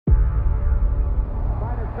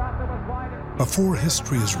Before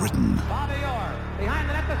history is written,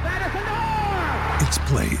 it's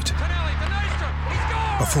played.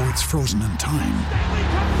 Before it's frozen in time,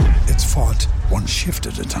 it's fought one shift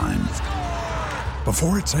at a time.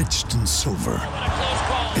 Before it's etched in silver,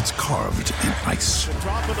 it's carved in ice.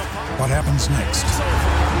 What happens next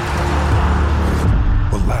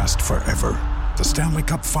will last forever. The Stanley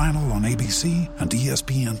Cup Final on ABC and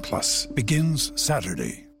ESPN Plus begins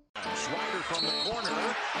Saturday. Swider from the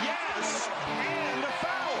corner, yes, and a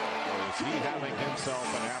foul. Or is he having himself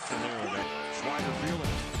an afternoon? Swider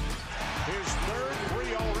feeling his third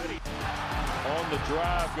three already. On the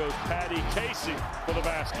drive goes Patty Casey for the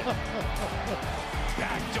basket.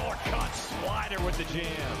 Backdoor cut, Swider with the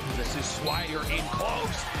jam. This is Swider in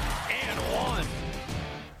close, and one.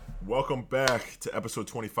 Welcome back to episode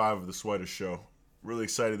 25 of the Swider Show. Really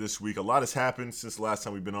excited this week. A lot has happened since the last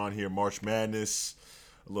time we've been on here. March Madness,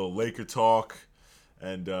 a little Laker talk,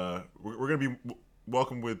 and we're going to be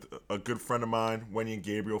welcome with a good friend of mine, Wenyen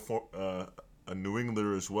Gabriel, a New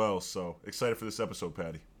Englander as well. So excited for this episode,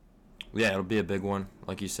 Patty. Yeah, it'll be a big one.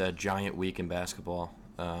 Like you said, giant week in basketball.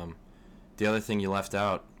 The other thing you left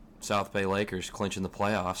out, South Bay Lakers clinching the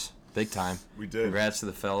playoffs, big time. We did. Congrats to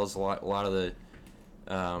the fellas. A lot of the,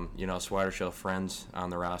 Swider Show friends on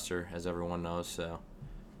the roster, as everyone knows. So,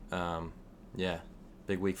 yeah,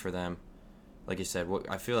 big week for them. Like you said,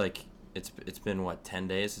 I feel like it's been 10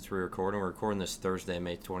 days since we're recording. We're recording this Thursday,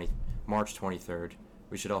 March 23rd.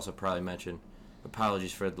 We should also probably mention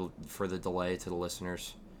apologies for the delay to the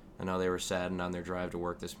listeners. I know they were saddened on their drive to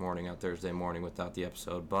work this morning on Thursday morning without the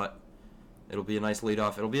episode, but it'll be a nice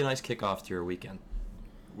lead-off. It'll be a nice kickoff to your weekend.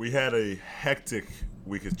 We had a hectic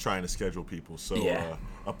week of trying to schedule people, so yeah.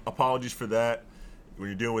 Apologies for that. When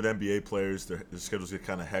you're dealing with NBA players, their schedules get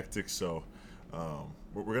kind of hectic, so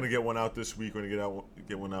we're going to get one out this week. We're going to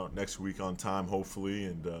get one out next week on time, hopefully,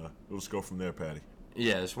 and we'll just go from there, Patty.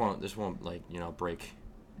 Yeah, this won't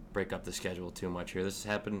break up the schedule too much here. This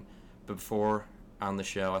has happened before on the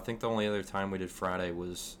show. I think the only other time we did Friday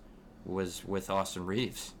was with Austin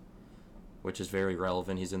Reeves, which is very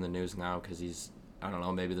relevant. He's in the news now because he's, I don't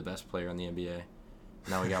know, maybe the best player in the NBA.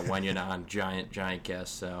 Now we got Wenyen on, giant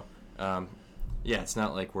guest. So, yeah, it's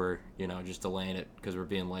not like we're, just delaying it because we're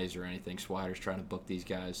being lazy or anything. Swider's trying to book these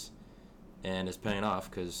guys, and it's paying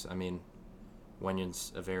off because,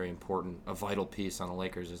 Wenyen's a vital piece on the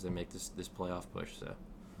Lakers as they make this playoff push. So,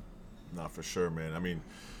 Not for sure, man.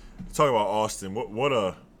 Talk about Austin. What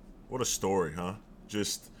a story, huh?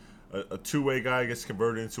 Just a two-way guy gets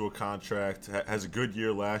converted into a contract, has a good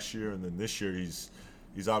year last year, and then this year he's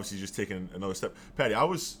obviously just taking another step. Patty, I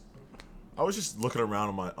was just looking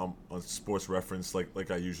around on Sports Reference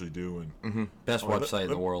like I usually do, and best website in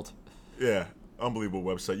the world. Yeah, unbelievable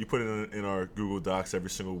website. You put it in our Google Docs every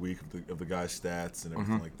single week of the guy's stats and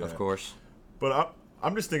everything like that. Of course. But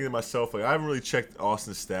I'm just thinking to myself, I haven't really checked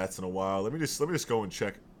Austin's stats in a while. Let me just go and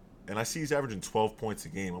check. And I see he's averaging 12 points a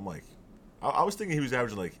game. I'm like, I was thinking he was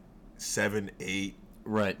averaging 7, 8.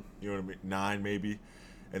 Right. You know what I mean? 9 maybe.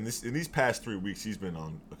 And in these past 3 weeks, he's been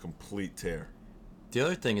on a complete tear. The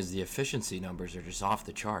other thing is the efficiency numbers are just off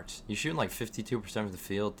the charts. He's shooting 52% from the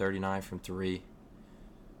field, 39 from 3,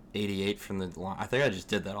 88 from the line. I think I just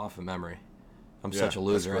did that off of memory. I'm such a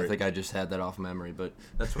loser. I think I just had that off of memory, but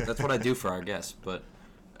that's what I do for our guests. But,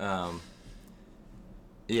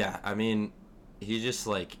 he's just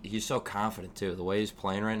he's so confident too. The way he's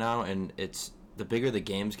playing right now, and it's the bigger the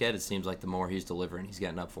games get, it seems like the more he's delivering. He's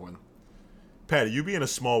getting up for them. Patty, you being a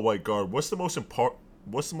small white guard, what's the most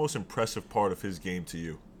impressive part of his game to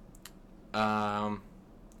you? I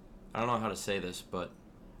don't know how to say this, but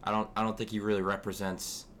I don't think he really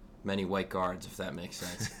represents many white guards, if that makes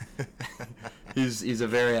sense. He's a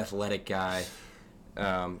very athletic guy. He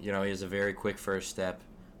has a very quick first step,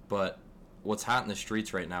 but what's hot in the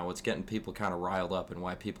streets right now, what's getting people kind of riled up, and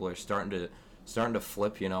why people are starting to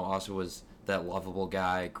flip. Also was that lovable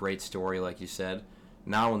guy, great story, like you said.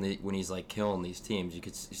 Now when he's killing these teams, you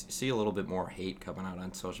could see a little bit more hate coming out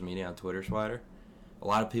on social media, on Twitter, Swider. A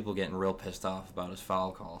lot of people getting real pissed off about his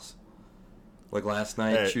foul calls. Like last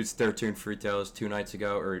night, shoots 13 free throws. 2 nights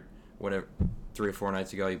ago, or whatever, 3 or 4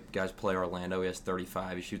 nights ago, you guys play Orlando. He has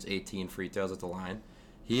 35. He shoots 18 free throws at the line.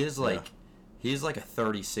 He is he's like a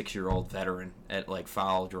 36-year-old veteran at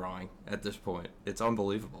foul drawing at this point. It's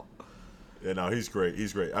unbelievable. Yeah, no, he's great.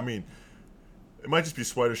 He's great. It might just be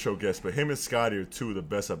Swider Show guests, but him and Scotty are two of the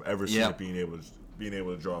best I've ever seen at being able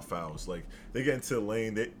to draw fouls. They get into the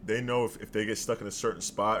lane, they know if they get stuck in a certain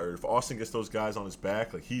spot, or if Austin gets those guys on his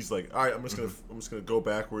back, he's all right, I'm just gonna go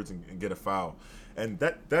backwards and get a foul. And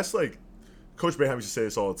that's Coach Bayham used to say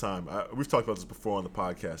this all the time. We've talked about this before on the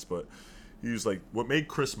podcast, but he was like, what made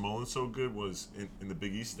Chris Mullin so good was in the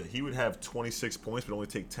Big East that he would have 26 points but only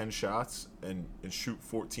take 10 shots and shoot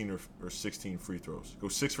 14 or 16 free throws. Go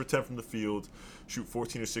 6 for 10 from the field, shoot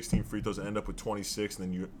 14 or 16 free throws, and end up with 26,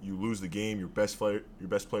 and then you lose the game. Your best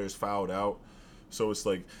player's fouled out. So it's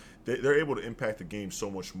like they're able to impact the game so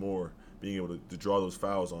much more, being able to draw those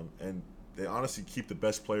fouls on, and they honestly keep the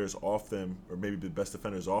best players off them, or maybe the best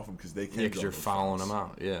defenders off them, because they can't. Yeah, because you're fouling them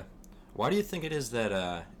out. Yeah. Why do you think it is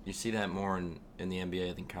that you see that more in the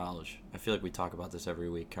NBA than college? I feel like we talk about this every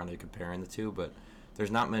week, kind of comparing the two, but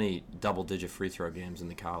there's not many double-digit free throw games in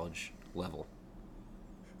the college level.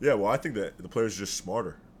 Yeah, well, I think that the players are just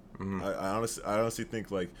smarter. Mm-hmm. I honestly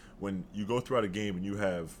think, like, when you go throughout a game and you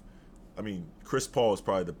have, I mean, Chris Paul is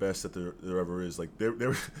probably the best that there ever is. Like,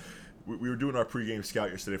 we were doing our pregame scout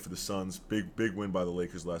yesterday for the Suns. Big win by the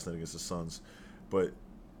Lakers last night against the Suns. But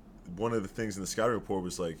one of the things in the scouting report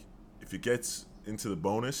was, like, if it gets into the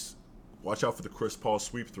bonus, watch out for the Chris Paul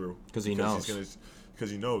sweep through. Because he knows. Because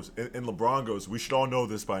he knows. And LeBron goes, we should all know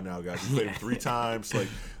this by now, guys. He played him 3 times.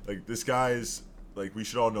 Like this guy is, like, we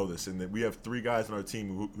should all know this. And that we have 3 guys on our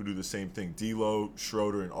team who do the same thing. D'Lo,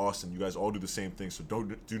 Schroeder, and Austin. You guys all do the same thing. So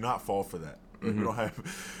do not fall for that. Like,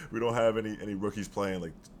 we don't have any rookies playing.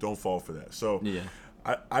 Like, don't fall for that. So yeah.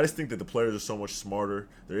 I just think that the players are so much smarter.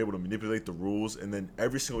 They're able to manipulate the rules, and then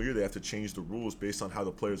every single year they have to change the rules based on how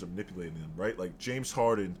the players are manipulating them, right? Like, James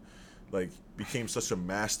Harden, like, became such a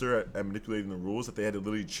master at manipulating the rules that they had to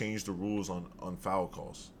literally change the rules on foul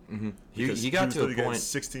calls. Mm-hmm. He got to a getting point.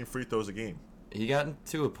 16 free throws a game. He got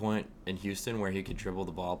to a point in Houston where he could dribble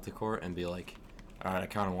the ball up the court and be like, all right, I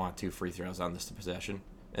kind of want 2 free throws on this possession.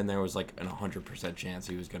 And there was like an 100% chance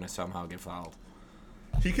he was going to somehow get fouled.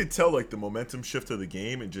 He could tell, like, the momentum shift of the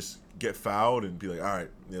game and just get fouled and be like, all right,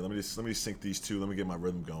 yeah, let me just sink these 2. Let me get my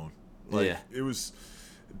rhythm going. Like, yeah. It was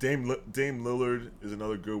Dame Lillard is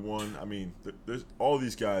another good one. I mean, there's all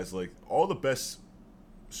these guys, like, all the best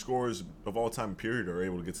scorers of all time period are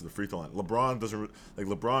able to get to the free throw line.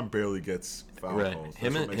 LeBron barely gets foul right. calls.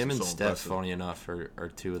 Him and so Steph, impressive. funny enough,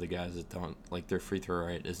 are 2 of the guys that don't, like, their free throw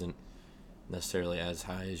rate isn't necessarily as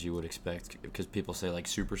high as you would expect, because people say, like,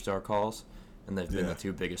 superstar calls, and they've been the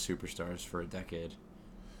 2 biggest superstars for a decade.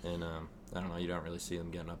 And I don't know, you don't really see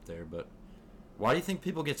them getting up there. But why do you think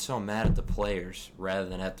people get so mad at the players rather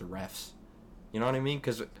than at the refs? You know what I mean?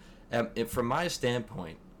 Because from my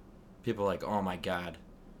standpoint, people are like, oh my God,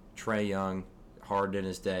 Trae Young, Harden in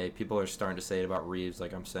his day. People are starting to say it about Reeves,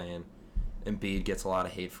 like I'm saying. Embiid gets a lot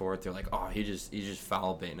of hate for it. They're like, oh, he's just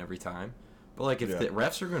foul baiting every time. But, like, if the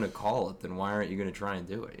refs are going to call it, then why aren't you going to try and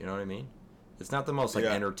do it? You know what I mean? It's not the most, like,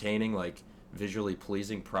 entertaining, like, visually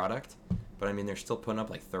pleasing product, but I mean, they're still putting up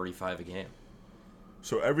like 35 a game.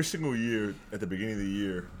 So every single year at the beginning of the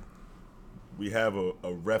year, we have a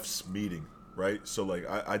refs meeting, right? So, like,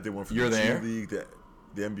 I did one for the G League,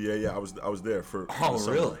 the NBA. Yeah, I was there for. Oh,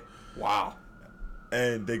 really? Wow.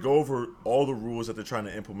 And they go over all the rules that they're trying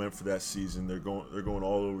to implement for that season. They're going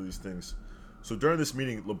all over these things. So during this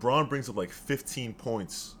meeting, LeBron brings up like 15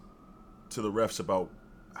 points to the refs about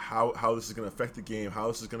how this is going to affect the game, how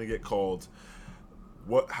this is going to get called,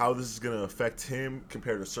 how this is going to affect him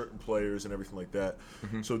compared to certain players and everything like that.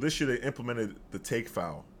 Mm-hmm. So this year they implemented the take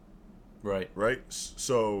foul. Right.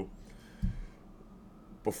 So,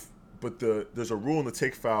 but there's a rule in the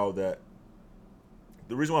take foul that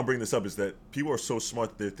the reason why I'm bringing this up is that people are so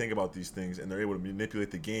smart that they think about these things and they're able to manipulate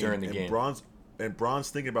the game. During the game. Bron's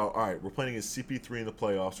thinking about, all right, we're playing against CP3 in the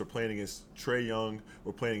playoffs. We're playing against Trae Young.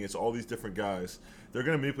 We're playing against all these different guys. They're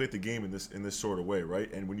going to manipulate the game in this sort of way,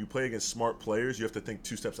 right? And when you play against smart players, you have to think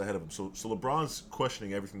 2 steps ahead of them. So LeBron's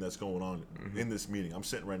questioning everything that's going on in this meeting. I'm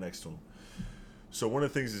sitting right next to him. So one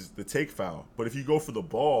of the things is the take foul. But if you go for the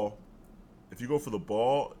ball,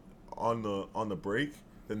 on the break,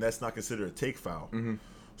 then that's not considered a take foul. Mm-hmm.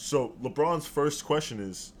 So LeBron's first question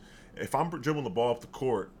is, if I'm dribbling the ball up the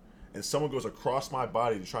court and someone goes across my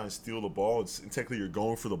body to try and steal the ball, and technically you're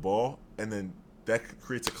going for the ball, and then that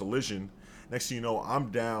creates a collision. Next thing you know, I'm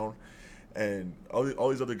down, and all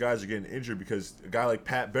these other guys are getting injured because a guy like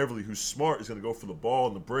Pat Beverly, who's smart, is going to go for the ball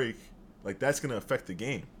in the break. Like, that's going to affect the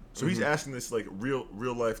game. So he's asking this, like, real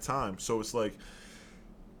life time. So it's like,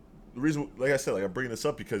 the reason, like I said, like, I'm bringing this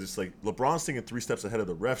up because it's like LeBron's thinking 3 steps ahead of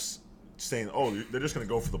the refs, saying, oh, they're just going to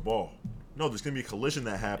go for the ball. No, there's going to be a collision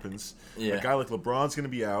that happens. Yeah. A guy like LeBron's going to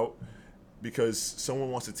be out because someone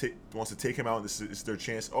wants to take him out, and this is their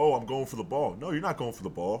chance. Oh, I'm going for the ball. No, you're not going for the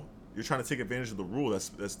ball. You're trying to take advantage of the rule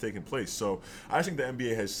that's taking place. So I think the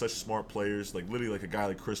NBA has such smart players, like literally like a guy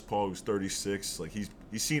like Chris Paul who's 36. Like he's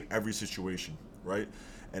seen every situation, right?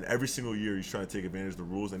 And every single year he's trying to take advantage of the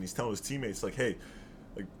rules, and he's telling his teammates like, hey,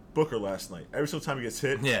 like Booker last night. Every single time he gets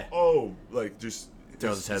hit, Yeah. Just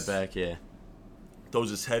Throws his head back, yeah. Throws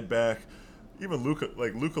his head back. Even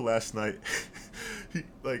Luka last night, he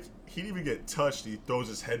didn't even get touched. He throws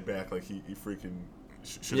his head back like he freaking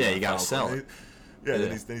should. Yeah, you gotta sell it.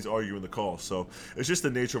 Then he's arguing the call. So it's just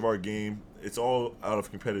the nature of our game. It's all out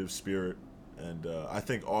of competitive spirit, and I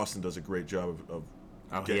think Austin does a great job of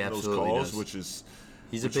getting those calls, which is.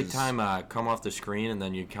 He's a big time come off the screen, and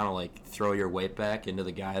then you kind of like throw your weight back into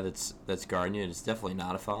the guy that's guarding you. It's definitely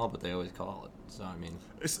not a foul, but they always call it. So I mean,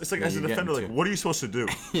 it's like as a defender, like what are you supposed to do?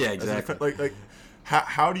 Yeah, exactly.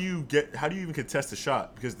 How do you even contest a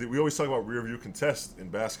shot? Because we always talk about rear view contest in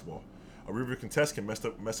basketball. A rear view contest can mess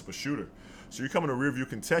up a shooter. So you're coming to rear view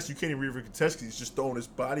contest, you can't even rear view contest because he's just throwing his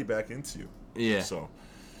body back into you. Yeah. So.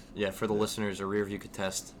 Yeah, for the listeners, a rear view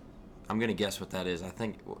contest. I'm gonna guess what that is. I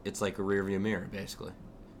think it's like a rear view mirror, basically.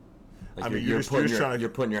 Like you're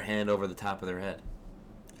putting your hand over the top of their head.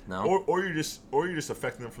 No. Or you're just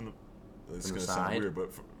affecting them from the. It's from gonna the sound side? weird, but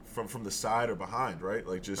from the side or behind, right?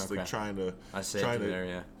 Like just like trying to. I say it there,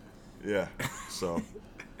 yeah. Yeah. So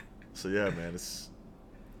yeah, man, it's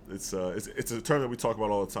a term that we talk about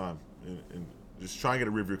all the time, and just try and get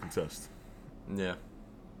a rear view contest. Yeah.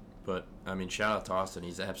 But I mean, shout out to Austin.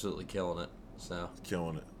 He's absolutely killing it. So.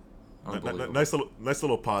 Killing it. Unbelievable. Nice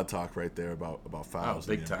little pod talk right there about fouls.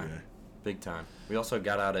 Big time. NBA. Big time. We also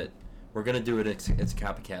got out at. We're gonna do it. It's a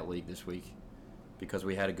copycat league this week, because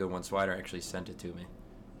we had a good one. Swider actually sent it to me.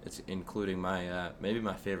 It's including my maybe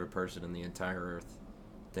my favorite person in the entire earth,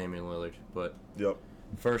 Damian Lillard. But yep.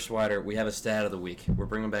 First, Swider, we have a stat of the week. We're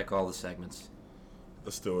bringing back all the segments.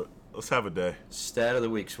 Let's do it. Let's have a day. Stat of the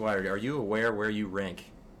week, Swider. Are you aware where you rank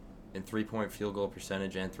in 3-point field goal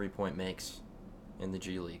percentage and 3-point makes in the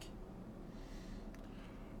G League?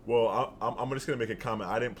 Well, I'm just gonna make a comment.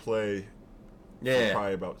 I didn't play. For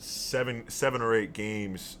probably about seven or 8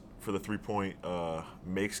 games for the 3-point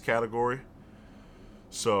makes category.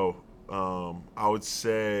 So I would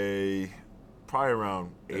say probably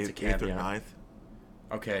around 8th or 9th.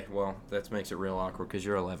 Okay, well that makes it real awkward because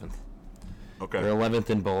you're 11th. Okay. You're 11th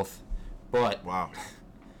in both, but wow.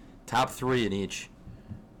 Top 3 in each.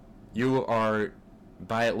 You are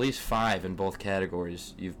by at least 5 in both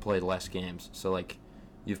categories. You've played less games, so like.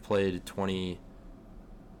 You've played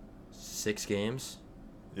 26 games.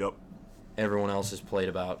 Yep. Everyone else has played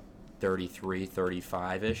about 33,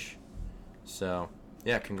 35-ish. So,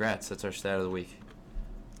 yeah, congrats. That's our stat of the week.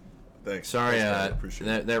 Thanks. Sorry, appreciate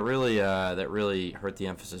it. that really hurt the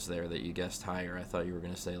emphasis there that you guessed higher. I thought you were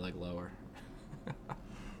going to say, like, lower.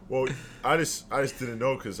 Well, I just didn't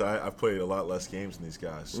know because I've played a lot less games than these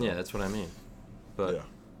guys. So. Yeah, that's what I mean. But, yeah.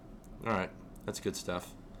 All right. That's good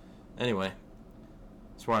stuff. Anyway.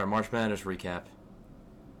 Swire, March Madness recap.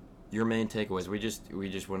 Your main takeaways. We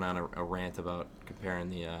just went on a rant about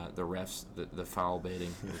comparing the refs, the foul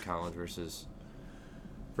baiting in college versus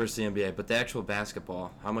the NBA. But the actual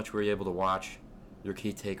basketball, how much were you able to watch? Your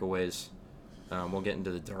key takeaways. We'll get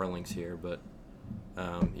into the darlings here, but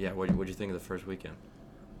what'd you think of the first weekend?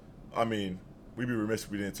 I mean, we'd be remiss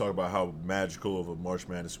if we didn't talk about how magical of a March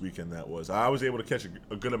Madness weekend that was. I was able to catch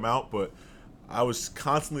a good amount, but I was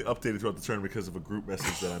constantly updated throughout the tournament because of a group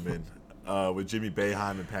message that I'm in with Jimmy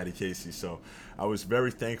Boeheim and Patty Casey. So I was very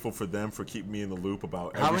thankful for them for keeping me in the loop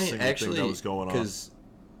about every single thing that was going on. Because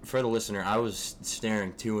for the listener, I was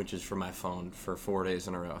staring 2 inches from my phone for 4 days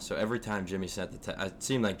in a row. So every time Jimmy sent the text, it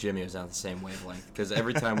seemed like Jimmy was on the same wavelength. Because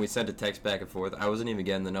every time we sent a text back and forth, I wasn't even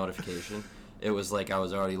getting the notification. It was like I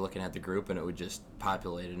was already looking at the group, and it would just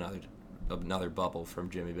populate another bubble from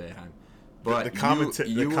Jimmy Boeheim. But the commentary.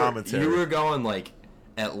 You were going like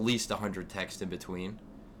at least 100 texts in between.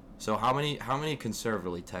 So how many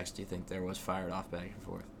conservatively texts do you think there was fired off back and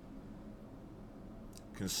forth?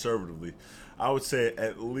 Conservatively, I would say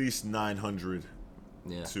at least 900 to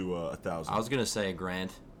 1,000. I was gonna say 1,000.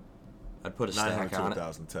 I'd put a stack on it. 900 to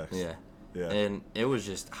 1,000 texts. Yeah. And it was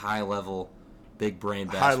just high level, big brain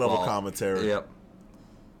basketball. High level commentary. Yep.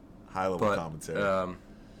 High level commentary. I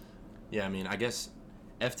mean, I guess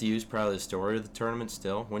FDU is probably the story of the tournament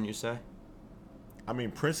still, wouldn't you say? I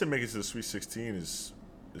mean, Princeton making it to the Sweet 16 is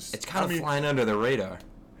it's kind of flying under the radar.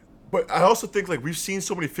 But I also think like we've seen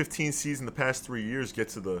so many 15 seeds in the past 3 years get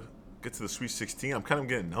to the Sweet 16. I'm kind of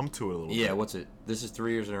getting numb to it a little bit. Yeah, what's it? This is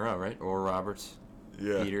 3 years in a row, right? Oral Roberts,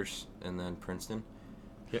 Peters, and then Princeton.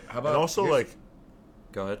 Yeah, how about? And also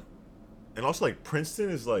go ahead. And also like Princeton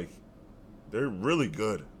is like, they're really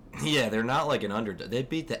good. Yeah, they're not like an underdog. They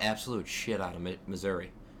beat the absolute shit out of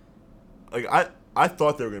Missouri. Like I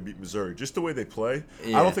thought they were going to beat Missouri just the way they play.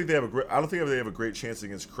 Yeah. I don't think they have a great chance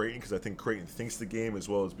against Creighton because I think Creighton thinks the game as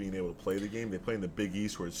well as being able to play the game. They play in the Big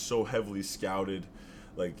East where it's so heavily scouted.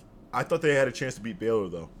 Like, I thought they had a chance to beat Baylor,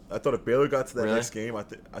 though. I thought if Baylor got to that Really? next game, I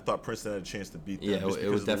thought Princeton had a chance to beat them. Yeah, just it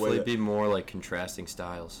because would of the way definitely that- be more like contrasting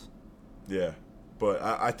styles. Yeah, but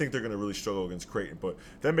I think they're going to really struggle against Creighton. But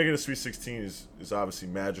them making the Sweet 16 is obviously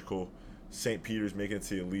magical. St. Peter's making it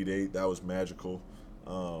to the Elite Eight, that was magical.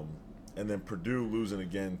 And then Purdue losing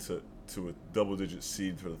again to a double-digit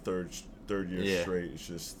seed for the third year Yeah. straight. It's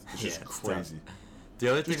just It's crazy. tough. The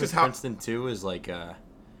other thing Just with 'cause how- Princeton too is like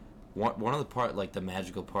one of the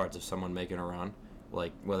magical parts of someone making a run,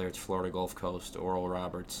 like whether it's Florida Gulf Coast, Oral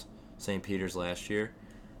Roberts, St. Peter's last year.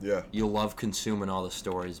 Yeah. You'll love consuming all the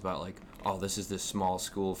stories about like, oh, this is this small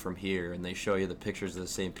school from here, and they show you the pictures of the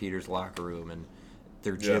St. Peter's locker room, and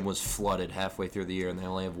their gym Yeah. was flooded halfway through the year, and they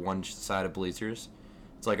only have one side of bleachers.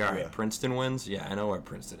 It's like, all right, Yeah. Princeton wins. Yeah, I know where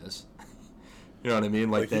Princeton is. You know what I mean?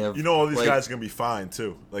 Like they have, you know, all these like, guys are gonna be fine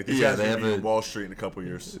too. Like these Yeah, guys they are gonna have be in a- Wall Street in a couple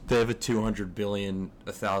years. They have a $200 billion,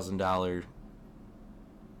 $1,000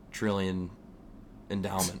 trillion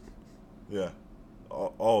endowment. Yeah,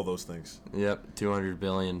 all of those things. Yep, $200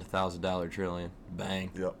 billion, $1,000 trillion.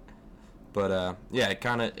 Bang. Yep. But yeah,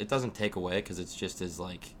 it doesn't take away because it's just as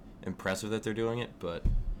like impressive that they're doing it, but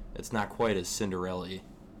it's not quite as Cinderella-y,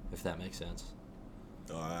 if that makes sense.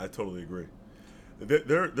 I totally agree.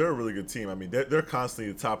 They're a really good team. I mean, they're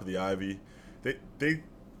constantly at the top of the Ivy. They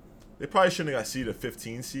probably shouldn't have got seeded a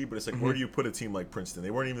 15 seed, but it's like, where do you put a team like Princeton?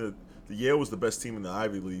 They weren't even the Yale was the best team in the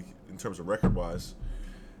Ivy League in terms of record wise,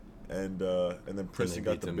 and then Princeton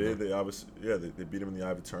got beat the them, bid. though. They obviously they beat them in the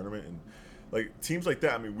Ivy tournament, and like teams like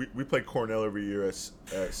that. I mean, we play Cornell every year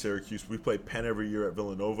at Syracuse. We play Penn every year at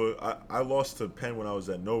Villanova. I lost to Penn when I was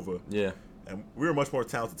at Nova. Yeah. And we were a much more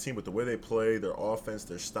talented team, but the way they play, their offense,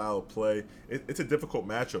 their style of play, it's a difficult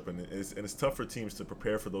matchup, and it's tough for teams to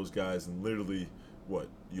prepare for those guys. And literally,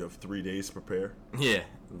 you have 3 days to prepare? Yeah,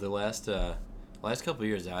 the last couple of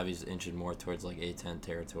years, Ivy's inching more towards like A10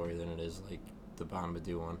 territory than it is like the bottom of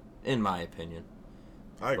D1, in my opinion.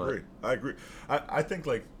 I agree. I think,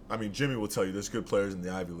 Jimmy will tell you there's good players in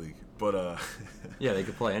the Ivy League, but Yeah, they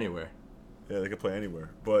could play anywhere. yeah, they could play anywhere.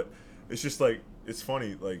 But it's just like, it's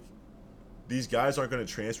funny, like, these guys aren't going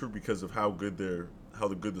to transfer because of how good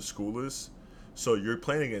the school is. So you're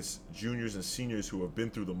playing against juniors and seniors who have been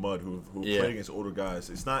through the mud, who have Yeah. played against older guys.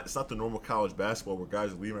 It's not the normal college basketball where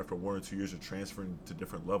guys are leaving after 1 or 2 years and transferring to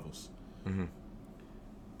different levels.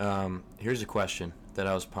 Here's a question that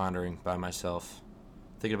I was pondering by myself,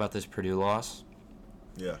 thinking about this Purdue loss.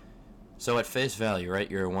 Yeah. So at face value, right,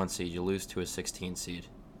 you're a 1 seed, you lose to a 16 seed.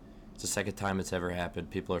 It's the second time it's ever happened.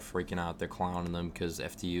 People are freaking out. They're clowning them because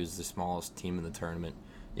FDU is the smallest team in the tournament.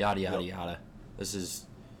 Yada, yada, yada. This is,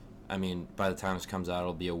 by the time this comes out,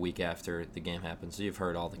 it'll be a week after the game happens. So you've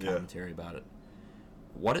heard all the commentary about it.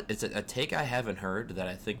 It's a take I haven't heard that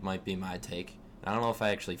I think might be my take. I don't know if I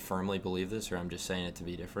actually firmly believe this or I'm just saying it to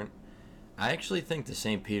be different. I actually think the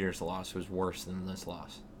St. Peter's loss was worse than this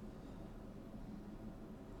loss.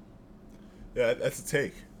 Yeah, that's a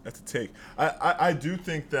take. I do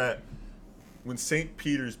think that when St.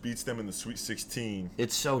 Peter's beats them in the Sweet 16,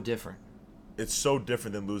 It's so different. it's so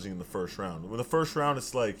different than losing in the first round. When the first round,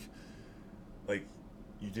 it's like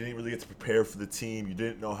you didn't really get to prepare for the team. You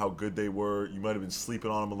didn't know how good they were. You might have been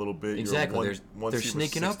sleeping on them a little bit. Exactly. You're one They're seed with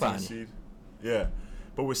sneaking up 16 on you. seed. Yeah,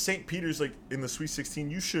 but with St. Peter's, like in the Sweet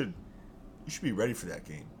 16, you should be ready for that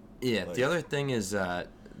game. Yeah, Like- the other thing is the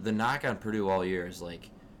knock on Purdue all year is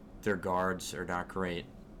like their guards are not great.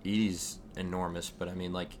 Edie's enormous, but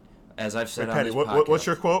as I've said Hey, on Patty, this what's podcast,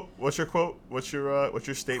 your quote? What's your quote? What's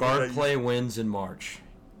your statement? guard that you- play wins in March,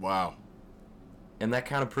 Wow. and that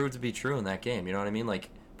kind of proved to be true in that game. You know what I mean? Like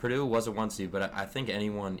Purdue was a 1 seed, but I think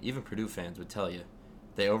anyone, even Purdue fans, would tell you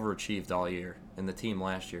they overachieved all year, and the team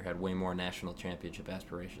last year had way more national championship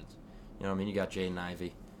aspirations. You know what I mean? You got Jaden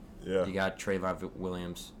Ivey. Yeah. You got Trayvon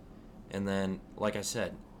Williams. And then, like I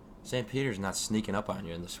said, St. Peter's not sneaking up on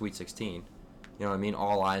you in the Sweet 16. You know what I mean?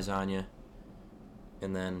 All eyes on you.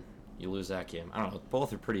 And then you lose that game. I don't know.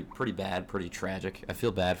 Both are pretty bad, pretty tragic. I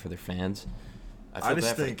feel bad for their fans. I feel just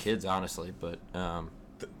bad for the think- kids, honestly. But,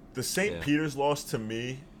 The St. Yeah. Peter's loss, to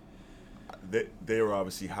me, they were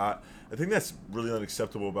obviously hot. I think that's really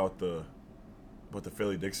unacceptable about the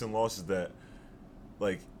Fairleigh Dickinson loss is that,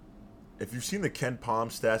 like, if you've seen the Ken Palm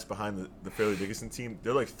stats behind the Fairleigh Dickinson team,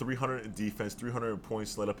 they're like 300 in defense, 300 in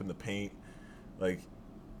points let up in the paint. Like,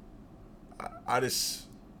 I just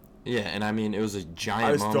yeah, and it was a I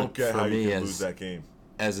giant just don't moment get for how you me can lose that game.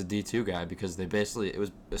 as a D2 guy because it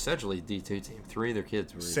was essentially a D2 team. 3 of their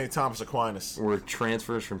kids St. Thomas Aquinas. were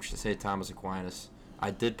transfers from St. Thomas Aquinas.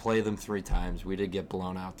 I did play them 3 times. We did get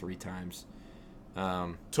blown out 3 times.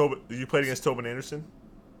 You played against Tobin Anderson?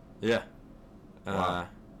 Yeah. Wow.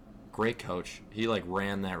 great coach. He like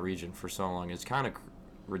ran that region for so long. It's kind of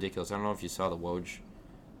ridiculous. I don't know if you saw the Woj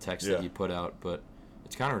text that he put out, but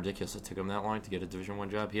it's kind of ridiculous it took him that long to get a Division I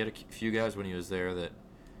job. He had a few guys when he was there that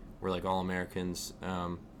were like All-Americans.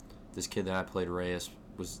 This kid that I played, Reyes,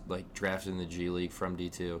 was like drafted in the G League from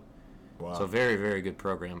D2. Wow. So very, very good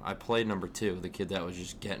program. I played number 2, the kid that was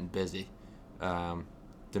just getting busy,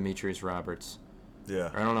 Demetrius Roberts. Yeah.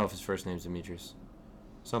 I don't know if his first name's Demetrius.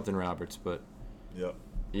 Something Roberts, but Yep.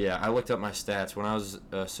 yeah, I looked up my stats. When I was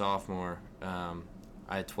a sophomore, I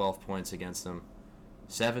had 12 points against them,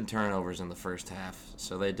 7 turnovers in the first half.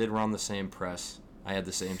 So they did run the same press. I had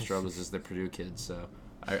the same struggles as the Purdue kids, so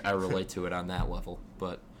I relate to it on that level.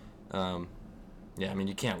 But, yeah, I mean,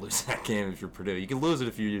 you can't lose that game if you're Purdue. You can lose it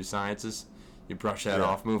if you use sciences. You brush that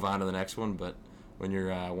off, move on to the next one. But when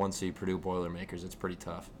you're 1 seed Purdue Boilermakers, it's pretty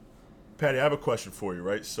tough. Patty, I have a question for you,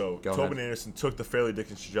 right? So Go Tobin ahead. Anderson took the Fairleigh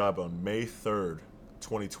Dickinson job on May 3rd,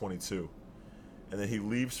 2022. And then he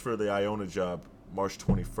leaves for the Iona job March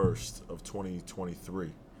 21st of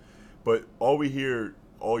 2023. But all we hear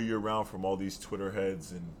all year round from all these Twitter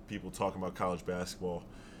heads and people talking about college basketball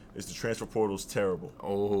is the transfer portal's terrible.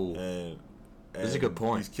 Oh, And that's a good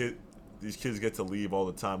point. These kids get to leave all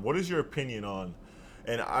the time. What is your opinion on?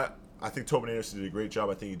 And I think Tobin Anderson did a great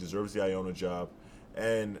job. I think he deserves the Iona job.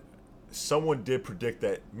 And someone did predict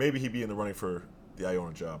that maybe he'd be in the running for the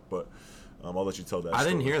Iona job. But I'll let you tell that I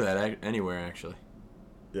didn't story. hear that anywhere, actually.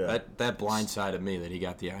 Yeah. That blindsided me that he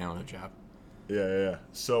got the Iona job. Yeah.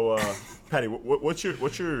 So, Patty, what's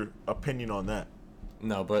your opinion on that?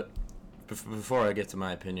 No, but before I get to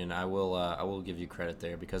my opinion, I will give you credit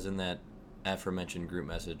there, because in that aforementioned group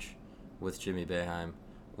message with Jimmy Boeheim,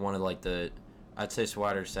 one of I'd say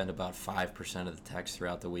Swider sent about 5% of the text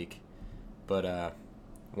throughout the week, but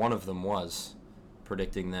one of them was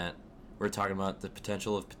predicting that we're talking about the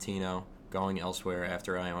potential of Patino going elsewhere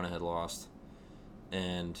after Iona had lost,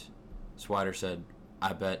 and Swider said,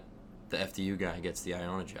 "I bet the FDU guy gets the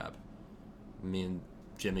Iona job." Me and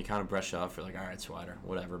Jimmy kind of brushed off. We're like, all right, Swider,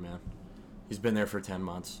 whatever, man. He's been there for 10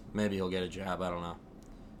 months. Maybe he'll get a job. I don't know.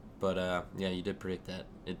 But, yeah, you did predict that.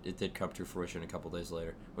 It did come to fruition a couple days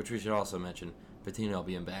later, which we should also mention. Patino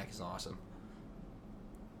being back is awesome.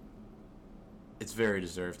 It's very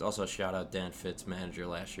deserved. Also, shout out Dan Fitz, manager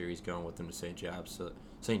last year. He's going with them to St.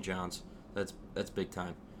 John's. That's big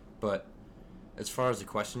time. But as far as the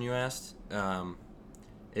question you asked,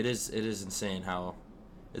 it is insane how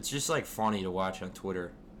it's just like funny to watch on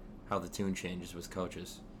Twitter how the tune changes with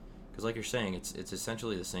coaches, because like you're saying, it's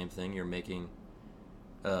essentially the same thing. You're making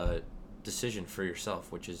a decision for yourself,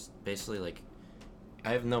 which is basically like,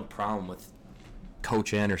 I have no problem with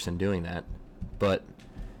Coach Anderson doing that, but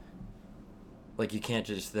like, you can't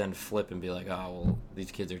just then flip and be like, oh well,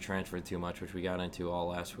 these kids are transferring too much, which we got into all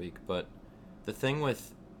last week. But the thing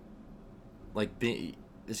with like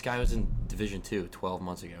this guy was in Division II 12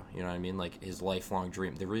 months ago. You know what I mean? Like, his lifelong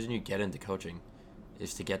dream. The reason you get into coaching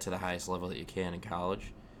is to get to the highest level that you can in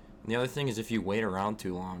college. And the other thing is, if you wait around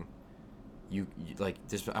too long, you like,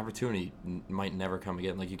 this opportunity might never come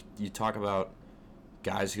again. Like, you talk about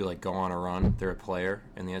guys who like go on a run. They're a player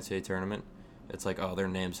in the NCAA tournament. It's like, oh, their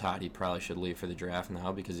name's hot. He probably should leave for the draft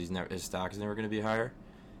now because his stock is never going to be higher.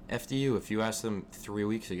 FDU, if you asked them 3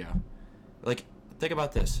 weeks ago, like, think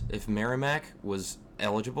about this. If Merrimack was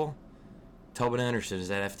eligible, Tobin Anderson is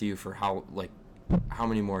at FDU for how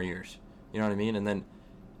many more years? You know what I mean? And then,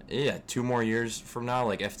 yeah, 2 more years from now,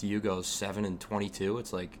 like, FDU goes 7-22.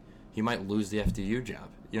 It's like, he might lose the FDU job.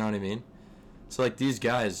 You know what I mean? So, like, these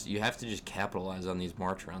guys, you have to just capitalize on these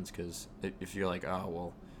March runs, because if you're like, oh,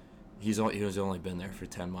 well, he was only been there for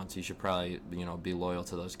 10 months, he should probably, be loyal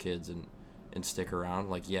to those kids and stick around.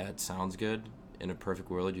 Like, yeah, it sounds good. In a perfect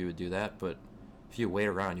world, you would do that, but if you wait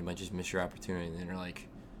around, you might just miss your opportunity, and then you're like,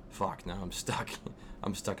 fuck, now I'm stuck.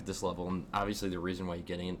 I'm stuck at this level. And obviously the reason why you're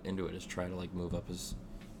getting into it is try to, like, move up as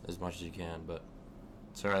much as you can. But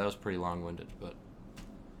sorry, that was pretty long-winded, but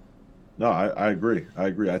No, I agree.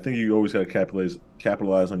 I think you always got to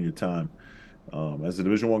capitalize on your time. As a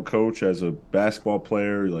Division I coach, as a basketball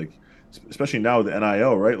player, like, especially now with the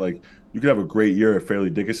NIL, right? Like, you could have a great year at Fairleigh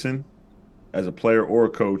Dickinson as a player or a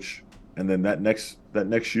coach, and then that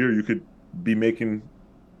next year you could be making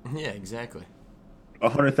yeah, exactly,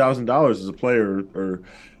 $100,000 as a player, or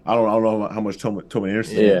I don't know how much Tobin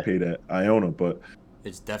Anderson getting paid at Iona, but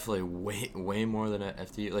it's definitely way more than at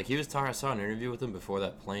FDU. Like, he was talking, I saw an interview with him before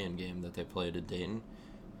that play-in game that they played at Dayton,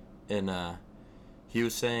 and he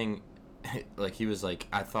was saying, like, he was like,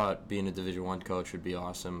 I thought being a Division I coach would be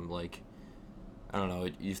awesome. Like, I don't know,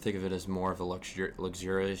 you think of it as more of a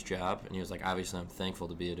luxurious job, and he was like, obviously I'm thankful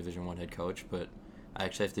to be a Division I head coach, but I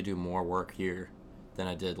actually have to do more work here than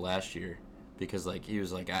I did last year because, like, he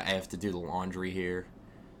was like, I have to do the laundry here.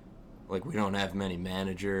 Like, we don't have many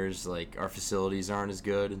managers. Like, our facilities aren't as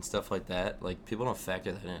good and stuff like that. Like, people don't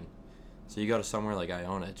factor that in. So you go to somewhere like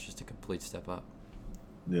Iona, it's just a complete step up.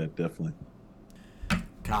 Yeah, definitely.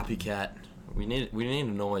 Copycat. We need a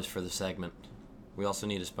noise for the segment. We also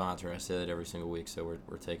need a sponsor. I say that every single week, so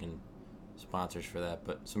we're taking sponsors for that.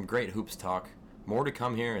 But some great hoops talk. More to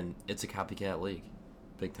come here, and it's a Copycat League.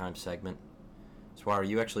 Big time segment. Swire,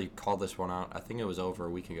 you actually called this one out. I think it was over a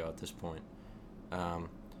week ago at this point.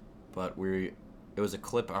 But it was a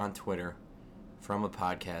clip on Twitter from a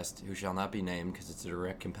podcast who shall not be named because it's a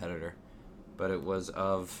direct competitor. But it was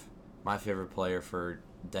of my favorite player for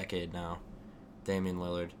a decade now, Damian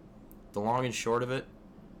Lillard. The long and short of it,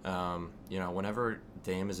 whenever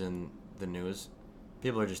Dame is in the news,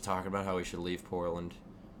 people are just talking about how he should leave Portland.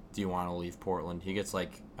 Do you want to leave Portland? He gets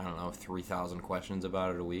 3,000 questions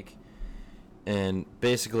about it a week. And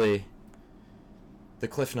basically, the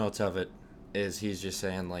cliff notes of it is he's just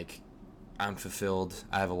saying, I'm fulfilled.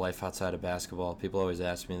 I have a life outside of basketball. People always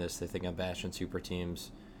ask me this. They think I'm bashing super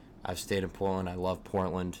teams. I've stayed in Portland. I love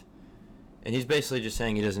Portland. And he's basically just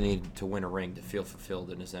saying he doesn't need to win a ring to feel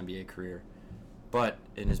fulfilled in his NBA career. But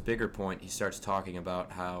in his bigger point, he starts talking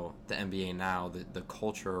about how the NBA now, the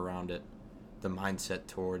culture around it, the mindset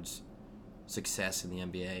towards success in the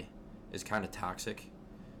NBA is kind of toxic.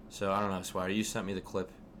 So I don't know, Swire, you sent me the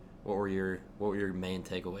clip. What were your main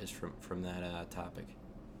takeaways from that topic?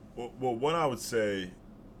 Well, one I would say,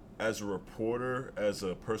 as a reporter, as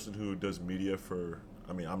a person who does media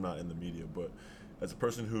I'm not in the media, but as a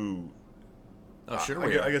person who,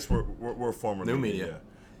 I guess we're former new media. Yeah.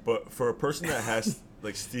 But for a person that has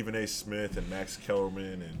like Stephen A. Smith and Max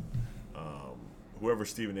Kellerman and whoever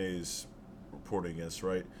Stephen A. is reporting against,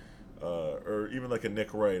 right? Or even like a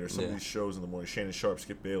Nick Wright or some of these shows in the morning, Shannon Sharp,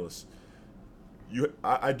 Skip Bayless.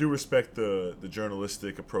 I do respect the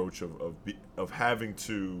journalistic approach of having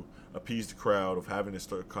to appease the crowd, of having to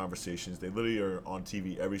start conversations. They literally are on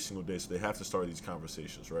TV every single day, so they have to start these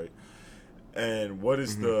conversations, right? And what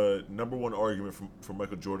is the number one argument for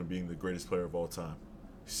Michael Jordan being the greatest player of all time?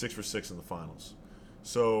 6 for 6 in the finals.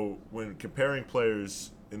 So when comparing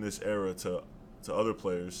players in this era to other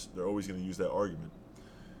players, they're always going to use that argument.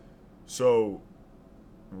 So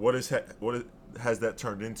what has that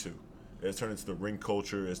turned into? It's turned into the ring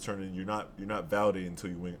culture. It's turned into you're not validated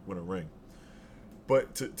until you win a ring.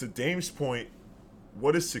 But to Dame's point,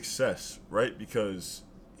 what is success, right? Because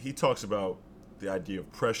he talks about the idea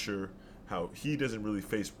of pressure, how he doesn't really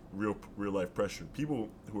face real life pressure. People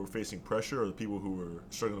who are facing pressure are the people who are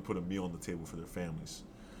struggling to put a meal on the table for their families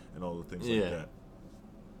and all the things like that.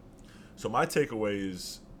 So my takeaway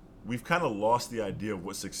is we've kind of lost the idea of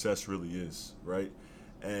what success really is, right?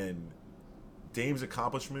 And Dame's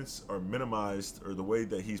accomplishments are minimized, or the way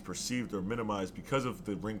that he's perceived are minimized because of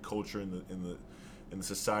the ring culture in the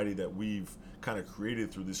society that we've kind of created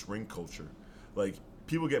through this ring culture. Like,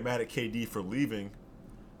 people get mad at KD for leaving,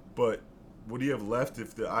 but what do you have left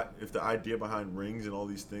if the idea behind rings and all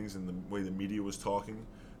these things and the way the media was talking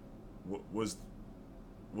was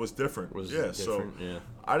different? So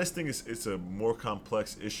I just think it's a more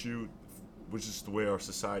complex issue, which is the way our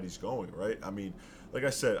society's going, right? I mean, like I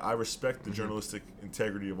said, I respect the journalistic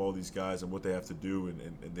integrity of all these guys and what they have to do,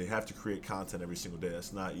 and they have to create content every single day.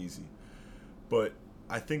 That's not easy. But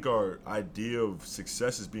I think our idea of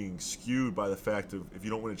success is being skewed by the fact of if you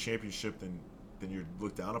don't win a championship, then you're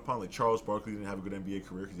looked down upon. Like Charles Barkley didn't have a good NBA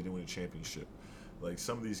career because he didn't win a championship. Like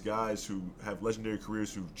some of these guys who have legendary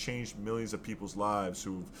careers, who've changed millions of people's lives,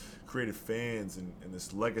 who've created fans and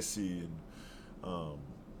this legacy, and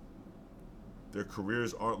their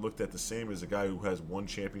careers aren't looked at the same as a guy who has one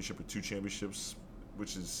championship or two championships,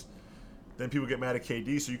 which is then people get mad at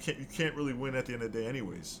KD. So you can't really win at the end of the day,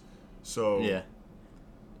 anyways. So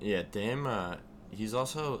yeah, Dame. He's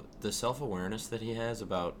also the self-awareness that he has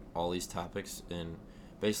about all these topics, and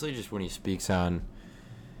basically just when he speaks on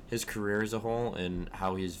his career as a whole and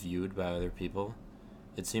how he's viewed by other people,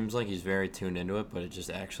 it seems like he's very tuned into it, but it just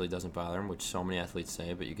actually doesn't bother him, which so many athletes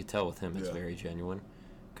say, but you could tell with him it's very genuine.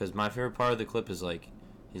 Because my favorite part of the clip is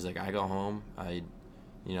he's like, I go home, I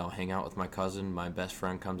hang out with my cousin, my best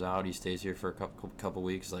friend comes out, he stays here for a couple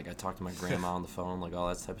weeks, I talk to my grandma on the phone, all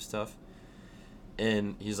that type of stuff.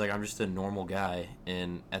 And he's like, I'm just a normal guy.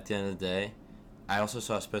 And at the end of the day, I also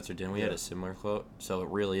saw Spencer Dinwiddie had a similar quote. So it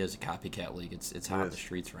really is a copycat league. It's hot in the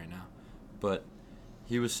streets right now. But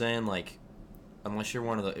he was saying, unless you're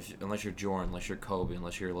unless you're Jordan, unless you're Kobe,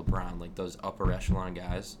 unless you're LeBron, those upper echelon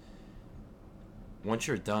guys, once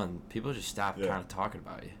you're done, people just stop kind of talking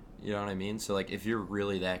about you. You know what I mean? So, if you're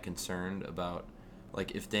really that concerned about,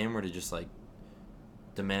 if Dame were to just,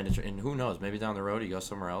 demand a trade, and who knows, maybe down the road he goes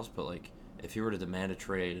somewhere else, but, like, if he were to demand a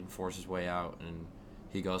trade and force his way out and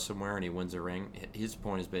he goes somewhere and he wins a ring, his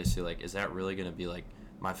point is basically, like, is that really going to be, like,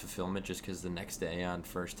 my fulfillment just because the next day on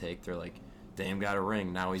First Take they're like, Dame got a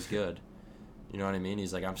ring, now he's good. You know what I mean?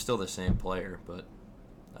 He's like, I'm still the same player, but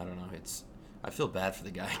I don't know. I feel bad for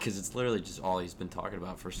the guy because it's literally just all he's been talking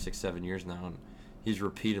about for 6-7 years now, and he's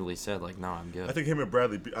repeatedly said, like, no, I'm good. I think him and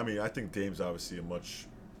Bradley, I think Dame's obviously a much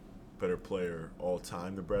better player all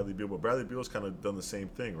time than Bradley Beal, but Bradley Beal's kind of done the same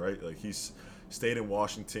thing, right? Like, he's stayed in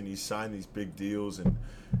Washington, he's signed these big deals, and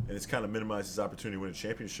it's kind of minimized his opportunity to win a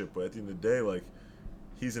championship. But at the end of the day, like,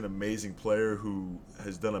 he's an amazing player who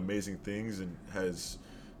has done amazing things and has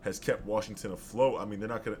kept Washington afloat. I mean, they're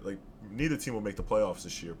not gonna, like, neither team will make the playoffs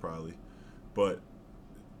this year probably, but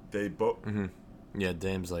they both. Mm-hmm. Yeah,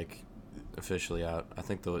 Dame's, like, officially out. I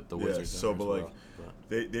think the Wizards. Yeah, so but like, well,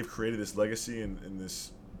 they've created this legacy and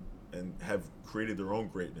this, and have created their own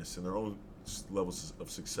greatness and their own levels of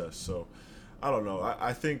success. So I don't know.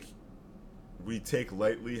 I think we take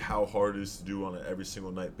lightly how hard it is to do on an every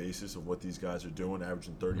single night basis of what these guys are doing,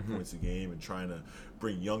 averaging 30 points a game and trying to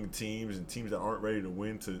bring young teams and teams that aren't ready to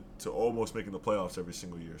win to almost making the playoffs every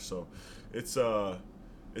single year. So it's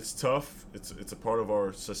tough. It's a part of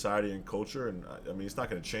our society and culture, and I mean, it's not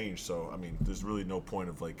going to change. So I mean, there's really no point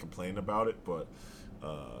of, like, complaining about it. But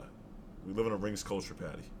we live in a rings culture,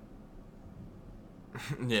 Patty.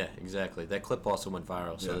 Yeah, exactly. That clip also went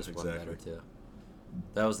viral, so this one better too.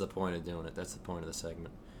 That was the point of doing it. That's the point of the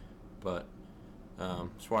segment. But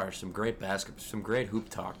Swire, some great hoop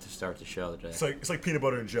talk to start the show today. It's like peanut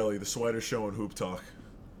butter and jelly, the Swider Show and hoop talk.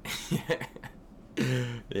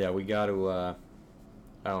 Yeah, we got to. I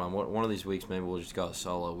don't know. One of these weeks, maybe we'll just go a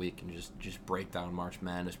solo week and just break down March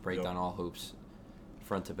Madness, break down all hoops,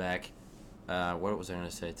 front to back. What was I going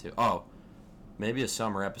to say too? Oh, maybe a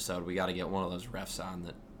summer episode. We got to get one of those refs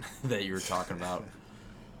on that you were talking about.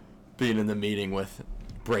 Being in the meeting with,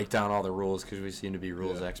 break down all the rules because we seem to be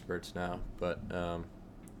rules experts now. But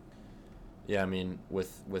yeah, I mean,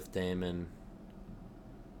 with Dame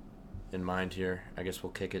in mind here, I guess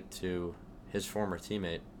we'll kick it to his former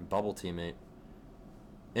teammate, bubble teammate,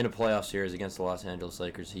 in a playoff series against the Los Angeles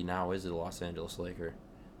Lakers. He now is a Los Angeles Laker,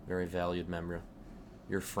 very valued member.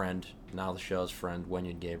 Your friend, now the show's friend,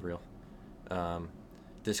 Wenyen Gabriel.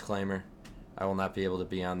 Disclaimer: I will not be able to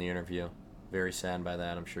be on the interview. Very sad by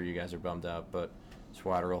that. I'm sure you guys are bummed out, but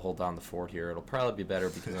Swatter will hold down the fort here. It'll probably be better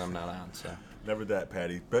because I'm not on. So never that,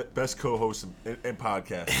 Patty. Best co-host in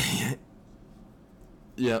podcast.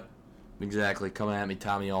 Yep, exactly. Coming at me,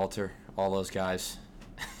 Tommy Alter, all those guys.